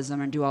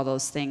symbolism and do all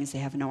those things, they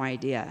have no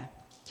idea.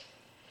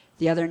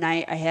 The other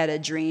night, I had a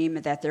dream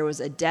that there was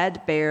a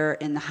dead bear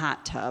in the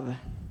hot tub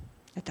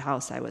at the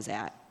house I was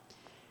at.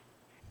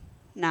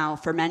 Now,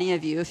 for many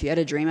of you, if you had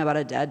a dream about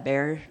a dead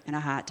bear in a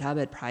hot tub,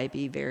 it'd probably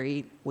be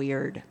very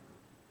weird.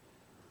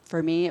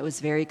 For me, it was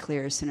very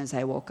clear as soon as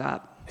I woke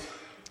up.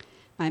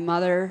 My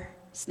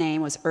mother's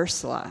name was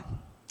Ursula,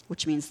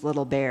 which means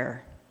little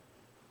bear,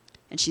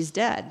 and she's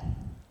dead.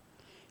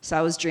 So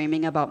I was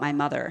dreaming about my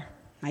mother,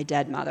 my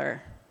dead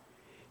mother.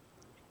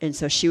 And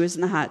so she was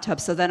in the hot tub.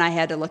 So then I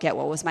had to look at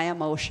what was my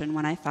emotion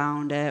when I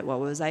found it, what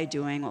was I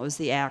doing, what was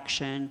the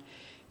action.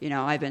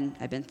 I've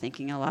been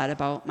thinking a lot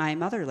about my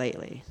mother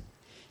lately.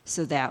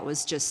 So that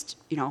was just,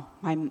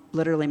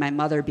 literally my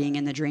mother being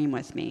in the dream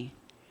with me.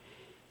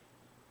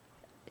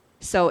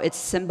 So it's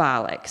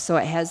symbolic. So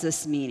it has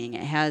this meaning.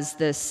 It has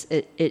this,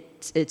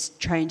 it's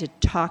trying to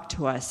talk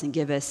to us and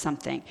give us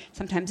something.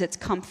 Sometimes it's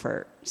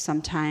comfort.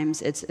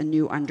 Sometimes it's a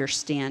new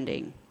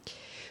understanding.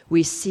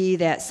 We see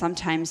that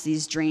sometimes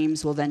these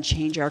dreams will then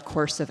change our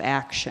course of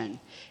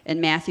action.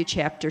 In Matthew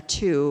chapter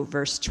 2,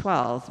 verse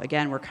 12,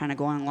 again, we're kind of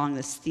going along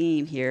this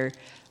theme here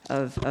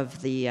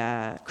of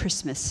the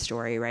Christmas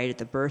story, right, at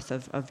the birth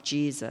of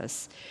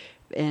Jesus.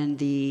 And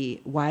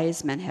the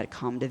wise men had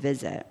come to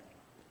visit.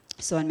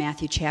 So in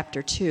Matthew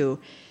chapter 2,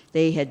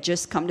 they had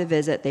just come to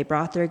visit. They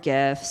brought their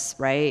gifts,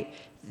 right?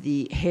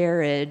 The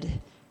Herod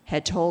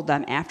had told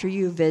them, after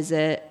you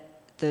visit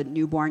the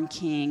newborn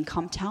king,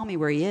 come tell me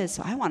where he is,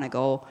 so I want to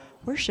go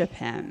worship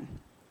him.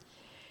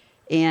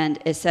 And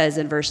it says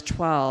in verse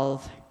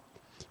 12,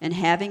 and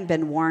having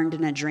been warned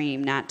in a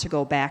dream not to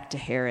go back to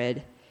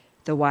Herod,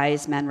 the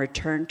wise men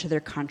returned to their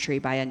country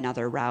by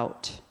another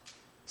route.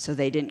 So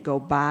they didn't go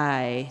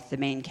by the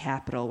main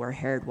capital where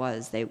Herod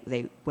was.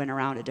 They went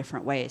around a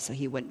different way so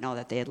he wouldn't know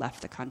that they had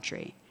left the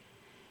country.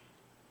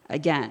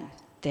 Again,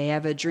 they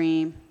have a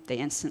dream. They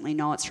instantly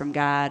know it's from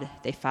God.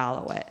 They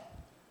follow it.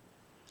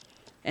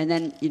 And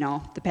then,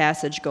 the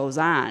passage goes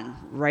on.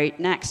 Right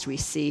next, we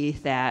see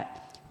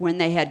that when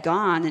they had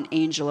gone, an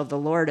angel of the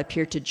Lord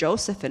appeared to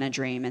Joseph in a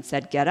dream and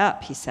said, "Get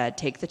up," he said,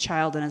 "take the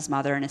child and his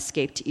mother and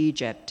escape to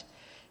Egypt.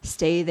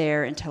 Stay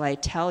there until I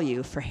tell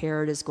you, for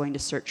Herod is going to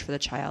search for the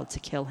child to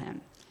kill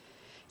him."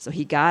 So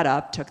he got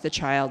up, took the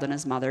child and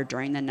his mother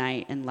during the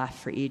night, and left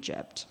for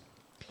Egypt.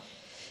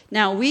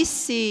 Now, we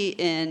see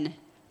in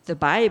the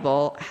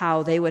Bible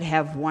how they would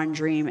have one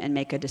dream and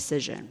make a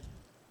decision.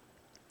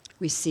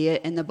 We see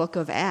it in the book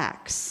of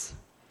Acts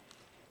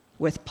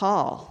with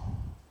Paul.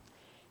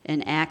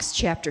 In Acts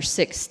chapter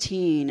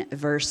 16,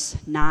 verse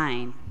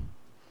 9.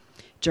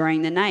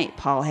 During the night,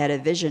 Paul had a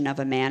vision of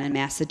a man in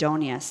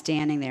Macedonia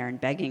standing there and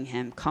begging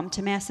him, "Come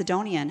to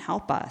Macedonia and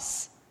help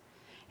us."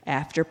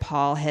 After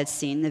Paul had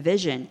seen the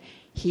vision,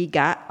 he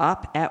got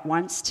up at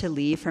once to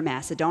leave for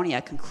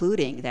Macedonia,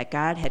 concluding that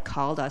God had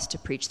called us to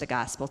preach the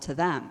gospel to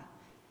them.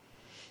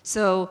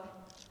 So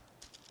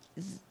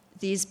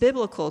these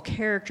biblical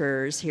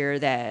characters here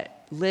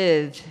that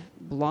lived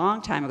a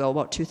long time ago,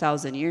 about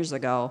 2,000 years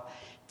ago,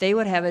 they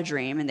would have a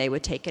dream and they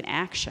would take an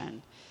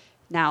action.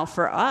 Now,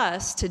 for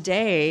us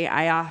today,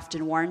 I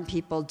often warn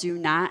people, do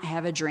not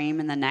have a dream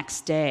and the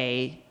next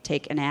day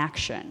take an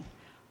action.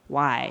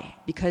 Why?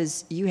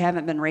 Because you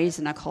haven't been raised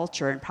in a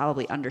culture and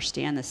probably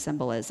understand the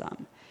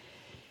symbolism.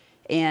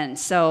 And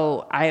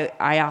so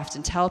I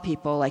often tell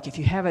people, like, if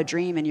you have a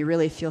dream and you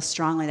really feel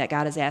strongly that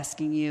God is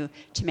asking you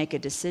to make a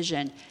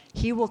decision,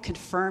 he will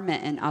confirm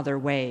it in other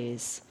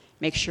ways.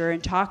 Make sure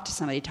and talk to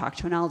somebody, talk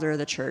to an elder of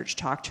the church,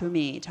 talk to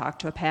me, talk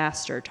to a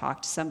pastor,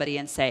 talk to somebody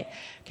and say,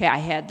 okay, I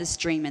had this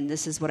dream and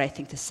this is what I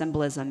think the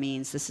symbolism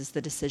means. This is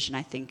the decision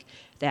I think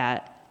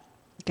that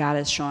God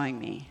is showing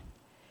me.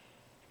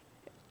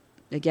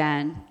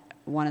 Again,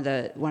 one of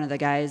the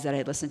guys that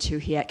I listened to,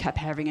 he kept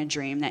having a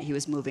dream that he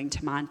was moving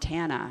to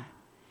Montana.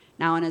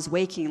 Now, in his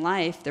waking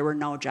life, there were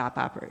no job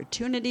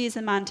opportunities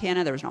in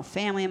Montana. There was no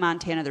family in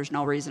Montana. There was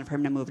no reason for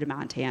him to move to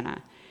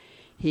Montana.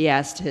 He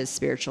asked his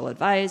spiritual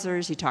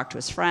advisors. He talked to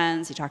his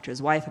friends. He talked to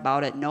his wife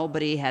about it.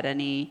 Nobody had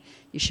any,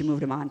 you should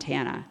move to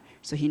Montana.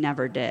 So he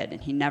never did, and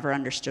he never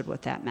understood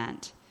what that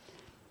meant.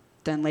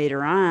 Then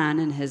later on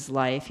in his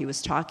life, he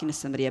was talking to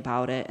somebody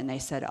about it, and they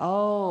said,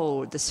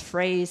 oh, this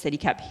phrase that he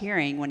kept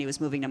hearing when he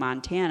was moving to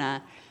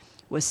Montana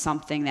was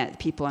something that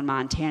people in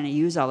Montana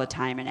use all the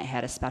time, and it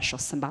had a special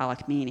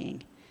symbolic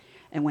meaning.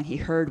 And when he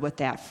heard what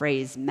that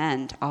phrase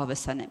meant, all of a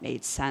sudden it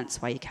made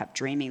sense why he kept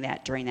dreaming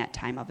that during that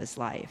time of his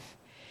life.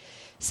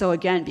 So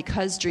again,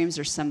 because dreams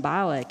are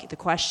symbolic, the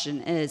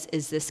question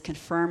is this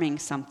confirming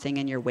something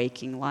in your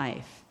waking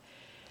life?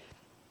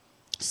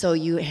 So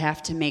you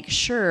have to make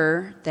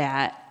sure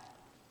that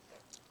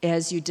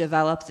as you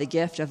develop the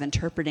gift of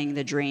interpreting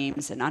the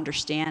dreams and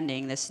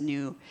understanding this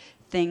new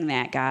thing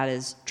that God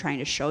is trying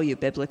to show you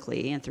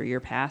biblically and through your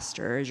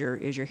pastor as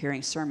you're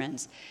hearing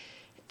sermons,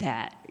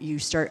 that you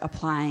start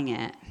applying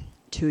it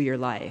to your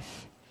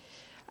life.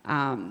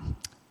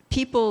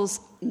 People's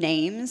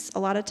names, a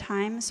lot of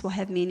times, will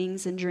have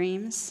meanings in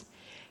dreams.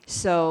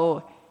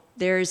 So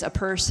there's a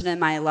person in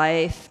my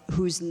life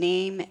whose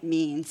name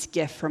means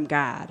gift from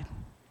God.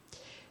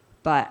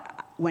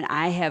 But when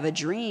I have a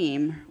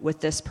dream with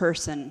this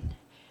person,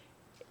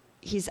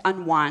 he's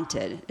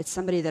unwanted. It's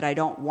somebody that I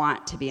don't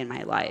want to be in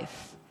my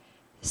life.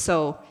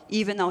 So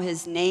even though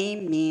his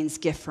name means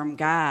gift from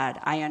God,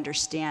 I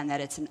understand that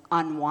it's an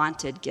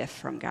unwanted gift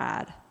from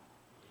God.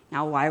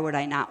 Now, why would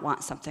I not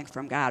want something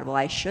from God? Well,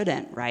 I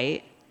shouldn't,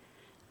 right?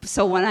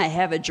 So when I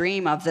have a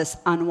dream of this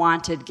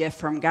unwanted gift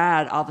from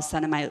God, all of a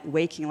sudden in my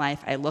waking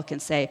life, I look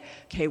and say,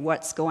 okay,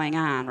 what's going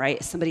on,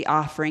 right? Is somebody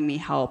offering me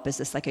help? Is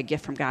this like a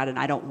gift from God and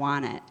I don't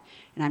want it?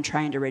 And I'm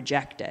trying to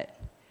reject it.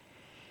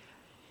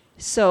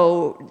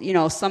 So,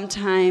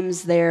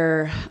 sometimes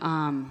their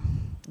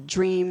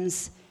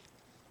dreams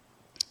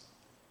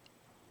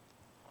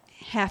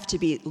have to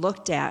be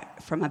looked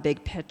at from a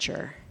big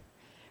picture.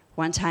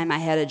 One time I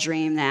had a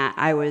dream that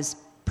I was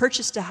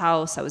purchased a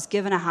house, I was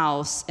given a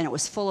house, and it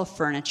was full of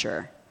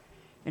furniture.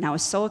 And I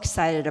was so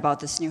excited about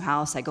this new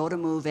house. I go to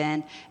move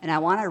in, and I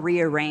want to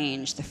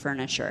rearrange the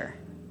furniture.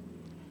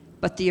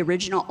 But the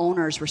original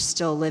owners were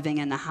still living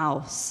in the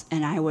house,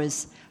 and I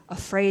was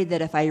afraid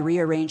that if I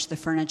rearranged the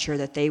furniture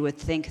that they would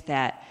think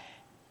that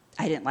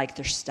I didn't like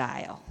their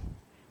style.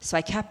 So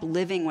I kept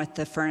living with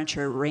the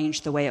furniture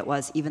arranged the way it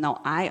was, even though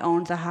I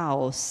owned the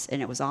house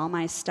and it was all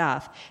my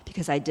stuff,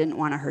 because I didn't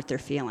want to hurt their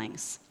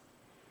feelings.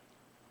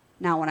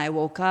 Now, when I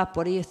woke up,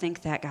 what do you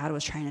think that God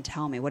was trying to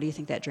tell me? What do you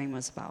think that dream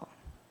was about?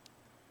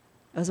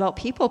 It was about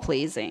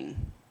people-pleasing,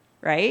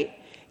 right?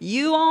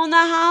 You own the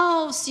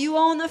house. You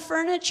own the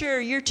furniture.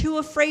 You're too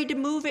afraid to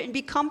move it and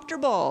be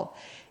comfortable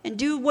and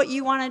do what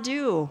you want to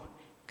do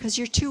because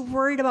you're too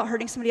worried about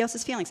hurting somebody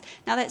else's feelings.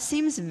 Now, that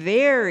seems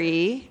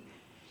very,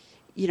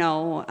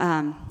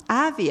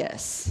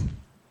 obvious.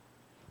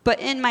 But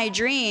in my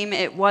dream,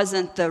 it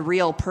wasn't the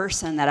real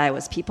person that I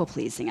was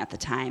people-pleasing at the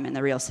time in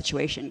the real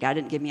situation. God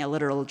didn't give me a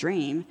literal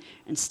dream.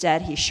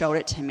 Instead, he showed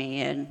it to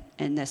me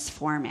in this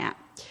format.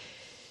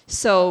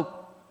 So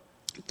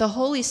the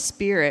Holy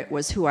Spirit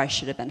was who I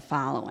should have been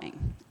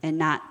following, and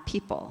not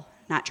people,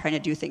 not trying to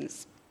do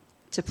things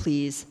to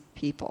please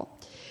people.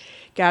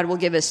 God will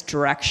give us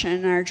direction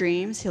in our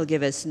dreams. He'll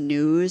give us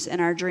news in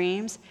our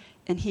dreams,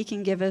 and he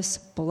can give us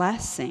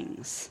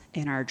blessings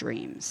in our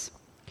dreams.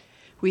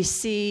 We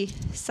see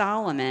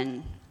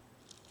Solomon.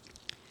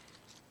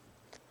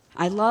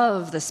 I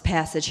love this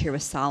passage here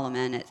with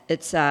Solomon.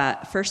 It's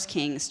 1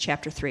 Kings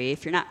chapter 3.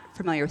 If you're not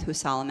familiar with who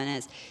Solomon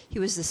is, he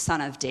was the son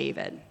of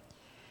David.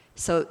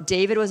 So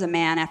David was a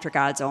man after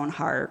God's own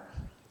heart,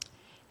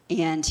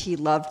 and he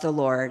loved the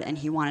Lord, and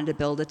he wanted to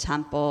build a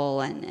temple,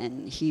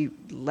 and he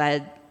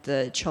led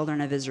the children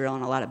of Israel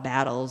in a lot of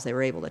battles. They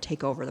were able to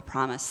take over the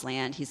promised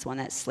land. He's the one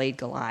that slayed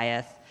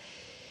Goliath.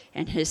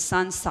 And his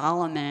son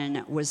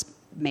Solomon was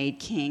made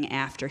king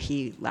after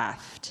he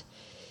left.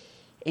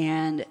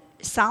 And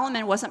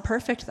Solomon wasn't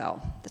perfect, though.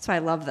 That's why I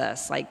love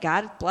this. Like,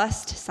 God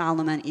blessed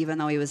Solomon even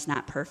though he was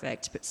not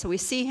perfect. But so we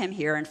see him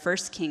here in 1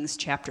 Kings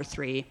chapter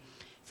 3,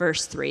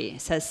 verse 3.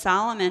 It says,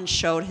 Solomon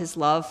showed his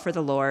love for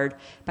the Lord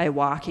by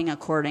walking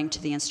according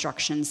to the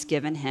instructions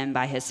given him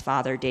by his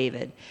father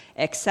David,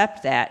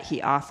 except that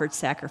he offered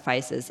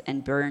sacrifices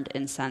and burned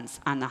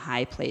incense on the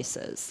high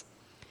places.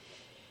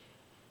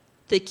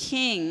 The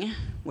king,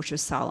 which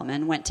was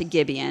Solomon, went to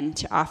Gibeon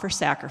to offer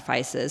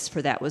sacrifices,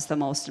 for that was the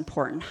most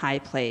important high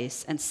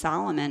place, and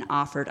Solomon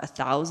offered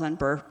 1,000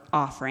 burnt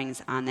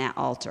offerings on that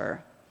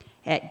altar.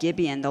 At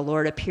Gibeon, the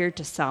Lord appeared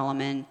to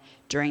Solomon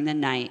during the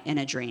night in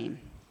a dream,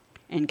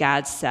 and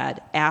God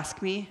said,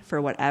 ask me for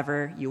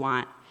whatever you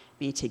want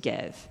me to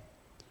give.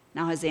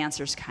 Now his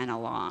answer's kind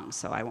of long,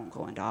 so I won't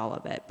go into all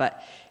of it,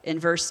 but in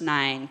verse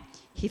 9,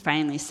 he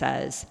finally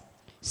says,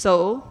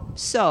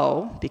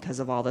 So, because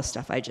of all the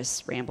stuff I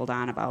just rambled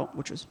on about,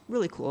 which was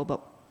really cool,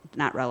 but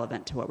not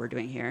relevant to what we're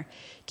doing here,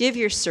 give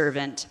your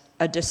servant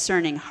a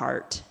discerning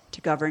heart to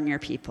govern your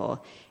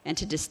people and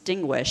to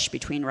distinguish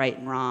between right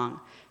and wrong.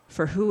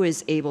 For who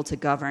is able to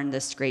govern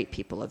this great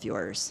people of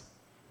yours?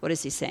 What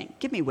is he saying?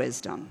 Give me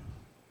wisdom.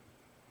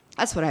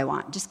 That's what I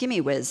want. Just give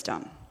me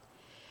wisdom.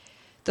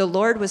 The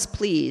Lord was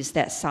pleased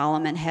that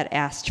Solomon had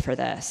asked for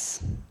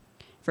this.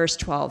 Verse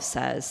 12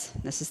 says,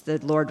 this is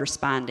the Lord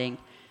responding,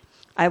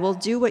 I will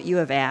do what you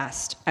have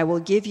asked. I will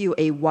give you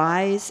a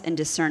wise and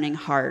discerning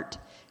heart,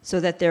 so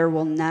that there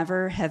will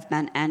never have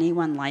been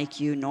anyone like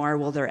you, nor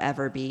will there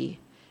ever be.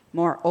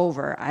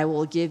 Moreover, I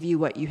will give you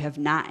what you have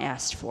not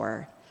asked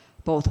for,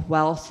 both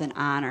wealth and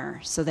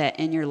honor, so that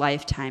in your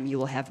lifetime you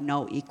will have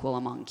no equal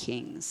among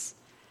kings.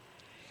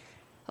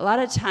 A lot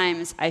of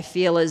times I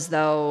feel as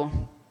though,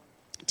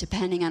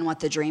 depending on what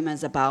the dream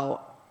is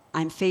about,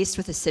 I'm faced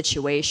with a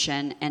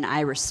situation and I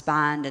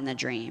respond in the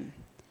dream.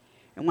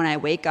 And when I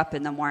wake up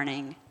in the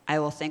morning, I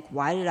will think,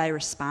 why did I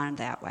respond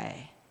that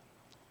way?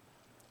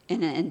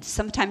 And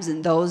sometimes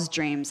in those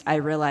dreams, I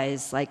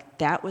realize, like,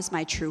 that was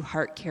my true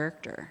heart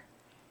character.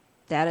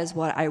 That is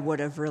what I would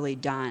have really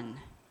done.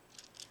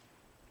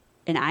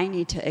 And I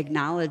need to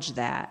acknowledge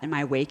that in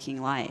my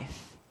waking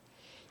life.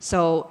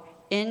 So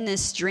in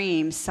this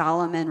dream,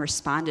 Solomon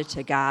responded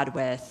to God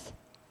with,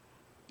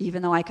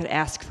 even though I could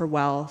ask for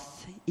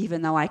wealth,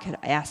 even though I could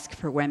ask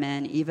for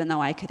women, even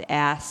though I could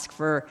ask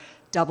for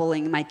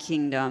doubling my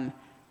kingdom,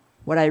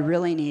 what I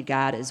really need,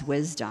 God, is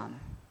wisdom,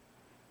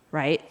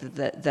 right?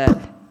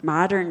 The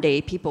modern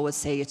day people would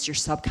say it's your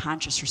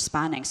subconscious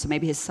responding. So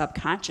maybe his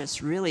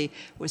subconscious really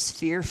was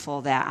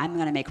fearful that I'm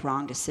going to make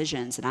wrong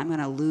decisions and I'm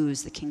going to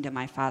lose the kingdom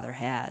my father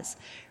has.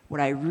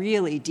 What I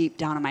really deep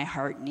down in my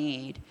heart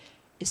need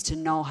is to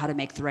know how to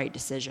make the right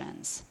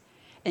decisions.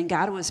 And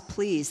God was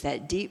pleased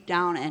that deep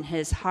down in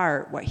his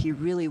heart, what he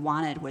really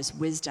wanted was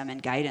wisdom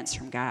and guidance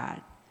from God.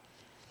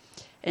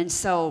 And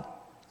so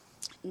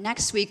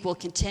next week, we'll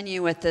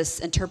continue with this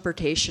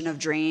interpretation of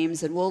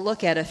dreams, and we'll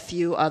look at a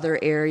few other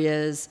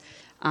areas,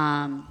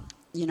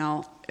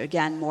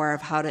 again, more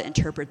of how to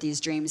interpret these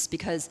dreams,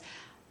 because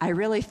I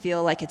really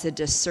feel like it's a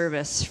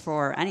disservice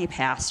for any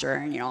pastor.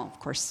 And, of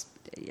course,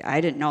 I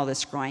didn't know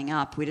this growing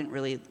up. We didn't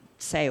really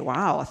say,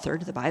 wow, a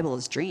third of the Bible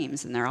is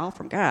dreams, and they're all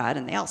from God,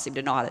 and they all seem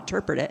to know how to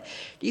interpret it.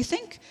 Do you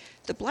think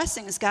the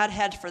blessings God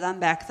had for them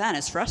back then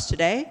is for us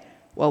today?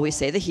 Well, we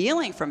say the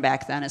healing from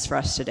back then is for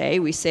us today.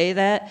 We say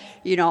that,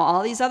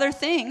 all these other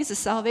things, the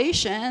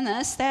salvation,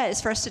 this, that,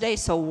 is for us today.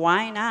 So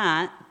why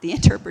not the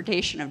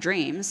interpretation of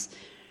dreams?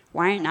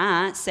 Why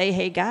not say,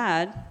 hey,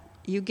 God,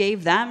 you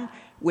gave them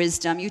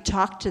wisdom. You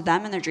talked to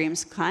them in their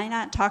dreams. Why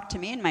not talk to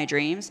me in my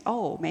dreams?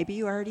 Oh, maybe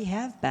you already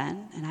have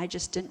been, and I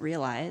just didn't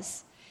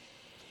realize.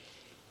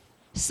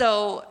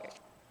 So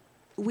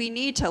we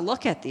need to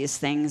look at these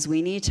things.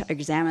 We need to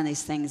examine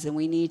these things, and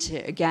we need to,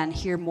 again,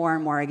 hear more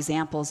and more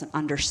examples and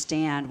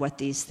understand what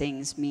these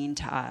things mean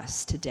to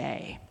us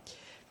today.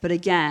 But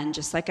again,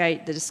 just like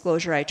the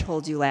disclosure I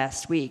told you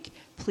last week,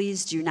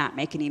 please do not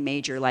make any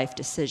major life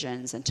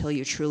decisions until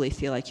you truly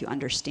feel like you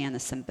understand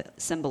the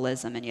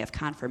symbolism and you have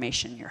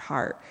confirmation in your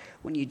heart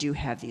when you do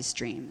have these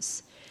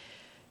dreams.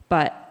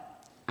 But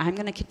I'm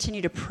going to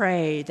continue to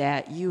pray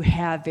that you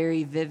have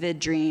very vivid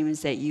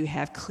dreams, that you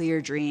have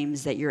clear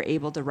dreams, that you're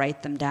able to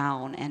write them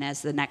down, and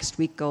as the next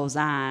week goes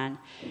on,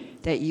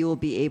 that you will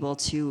be able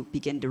to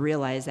begin to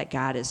realize that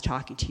God is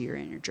talking to you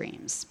in your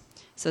dreams.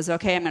 So it's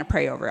okay, I'm going to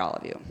pray over all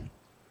of you.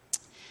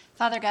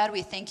 Father God,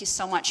 we thank you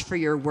so much for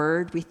your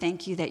word. We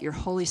thank you that your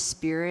Holy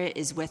Spirit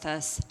is with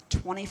us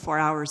 24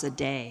 hours a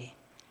day.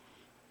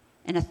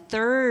 And a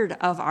third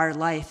of our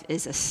life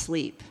is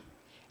asleep.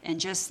 And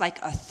just like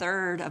a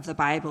third of the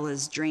Bible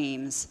is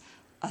dreams,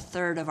 a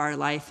third of our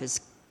life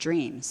is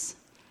dreams.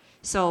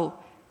 So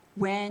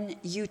when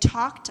you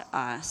talk to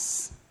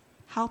us,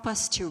 help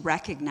us to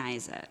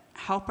recognize it.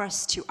 Help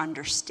us to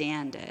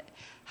understand it.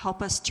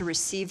 Help us to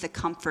receive the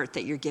comfort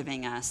that you're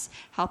giving us.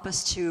 Help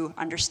us to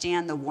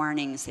understand the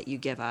warnings that you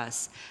give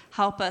us.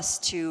 Help us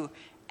to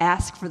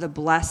ask for the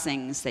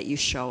blessings that you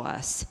show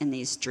us in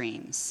these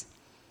dreams.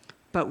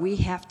 But we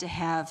have to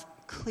have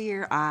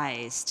clear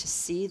eyes to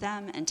see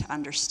them and to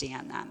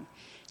understand them.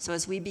 So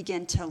as we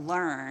begin to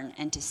learn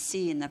and to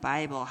see in the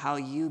Bible how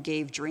you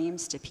gave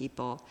dreams to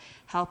people,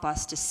 help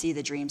us to see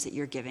the dreams that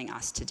you're giving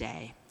us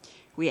today.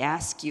 We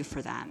ask you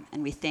for them,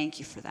 and we thank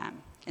you for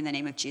them. In the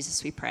name of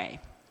Jesus we pray.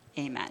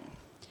 Amen.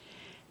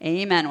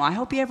 Amen. Well, I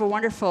hope you have a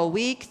wonderful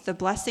week. The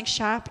blessing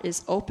shop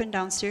is open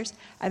downstairs.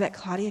 I bet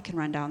Claudia can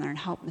run down there and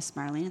help Miss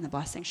Marlene in the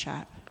blessing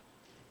shop.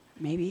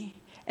 Maybe.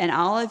 And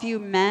all of you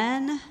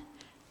men,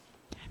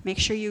 make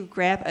sure you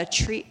grab a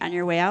treat on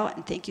your way out,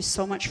 and thank you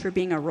so much for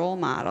being a role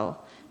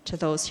model to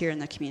those here in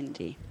the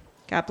community.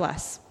 God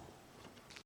bless.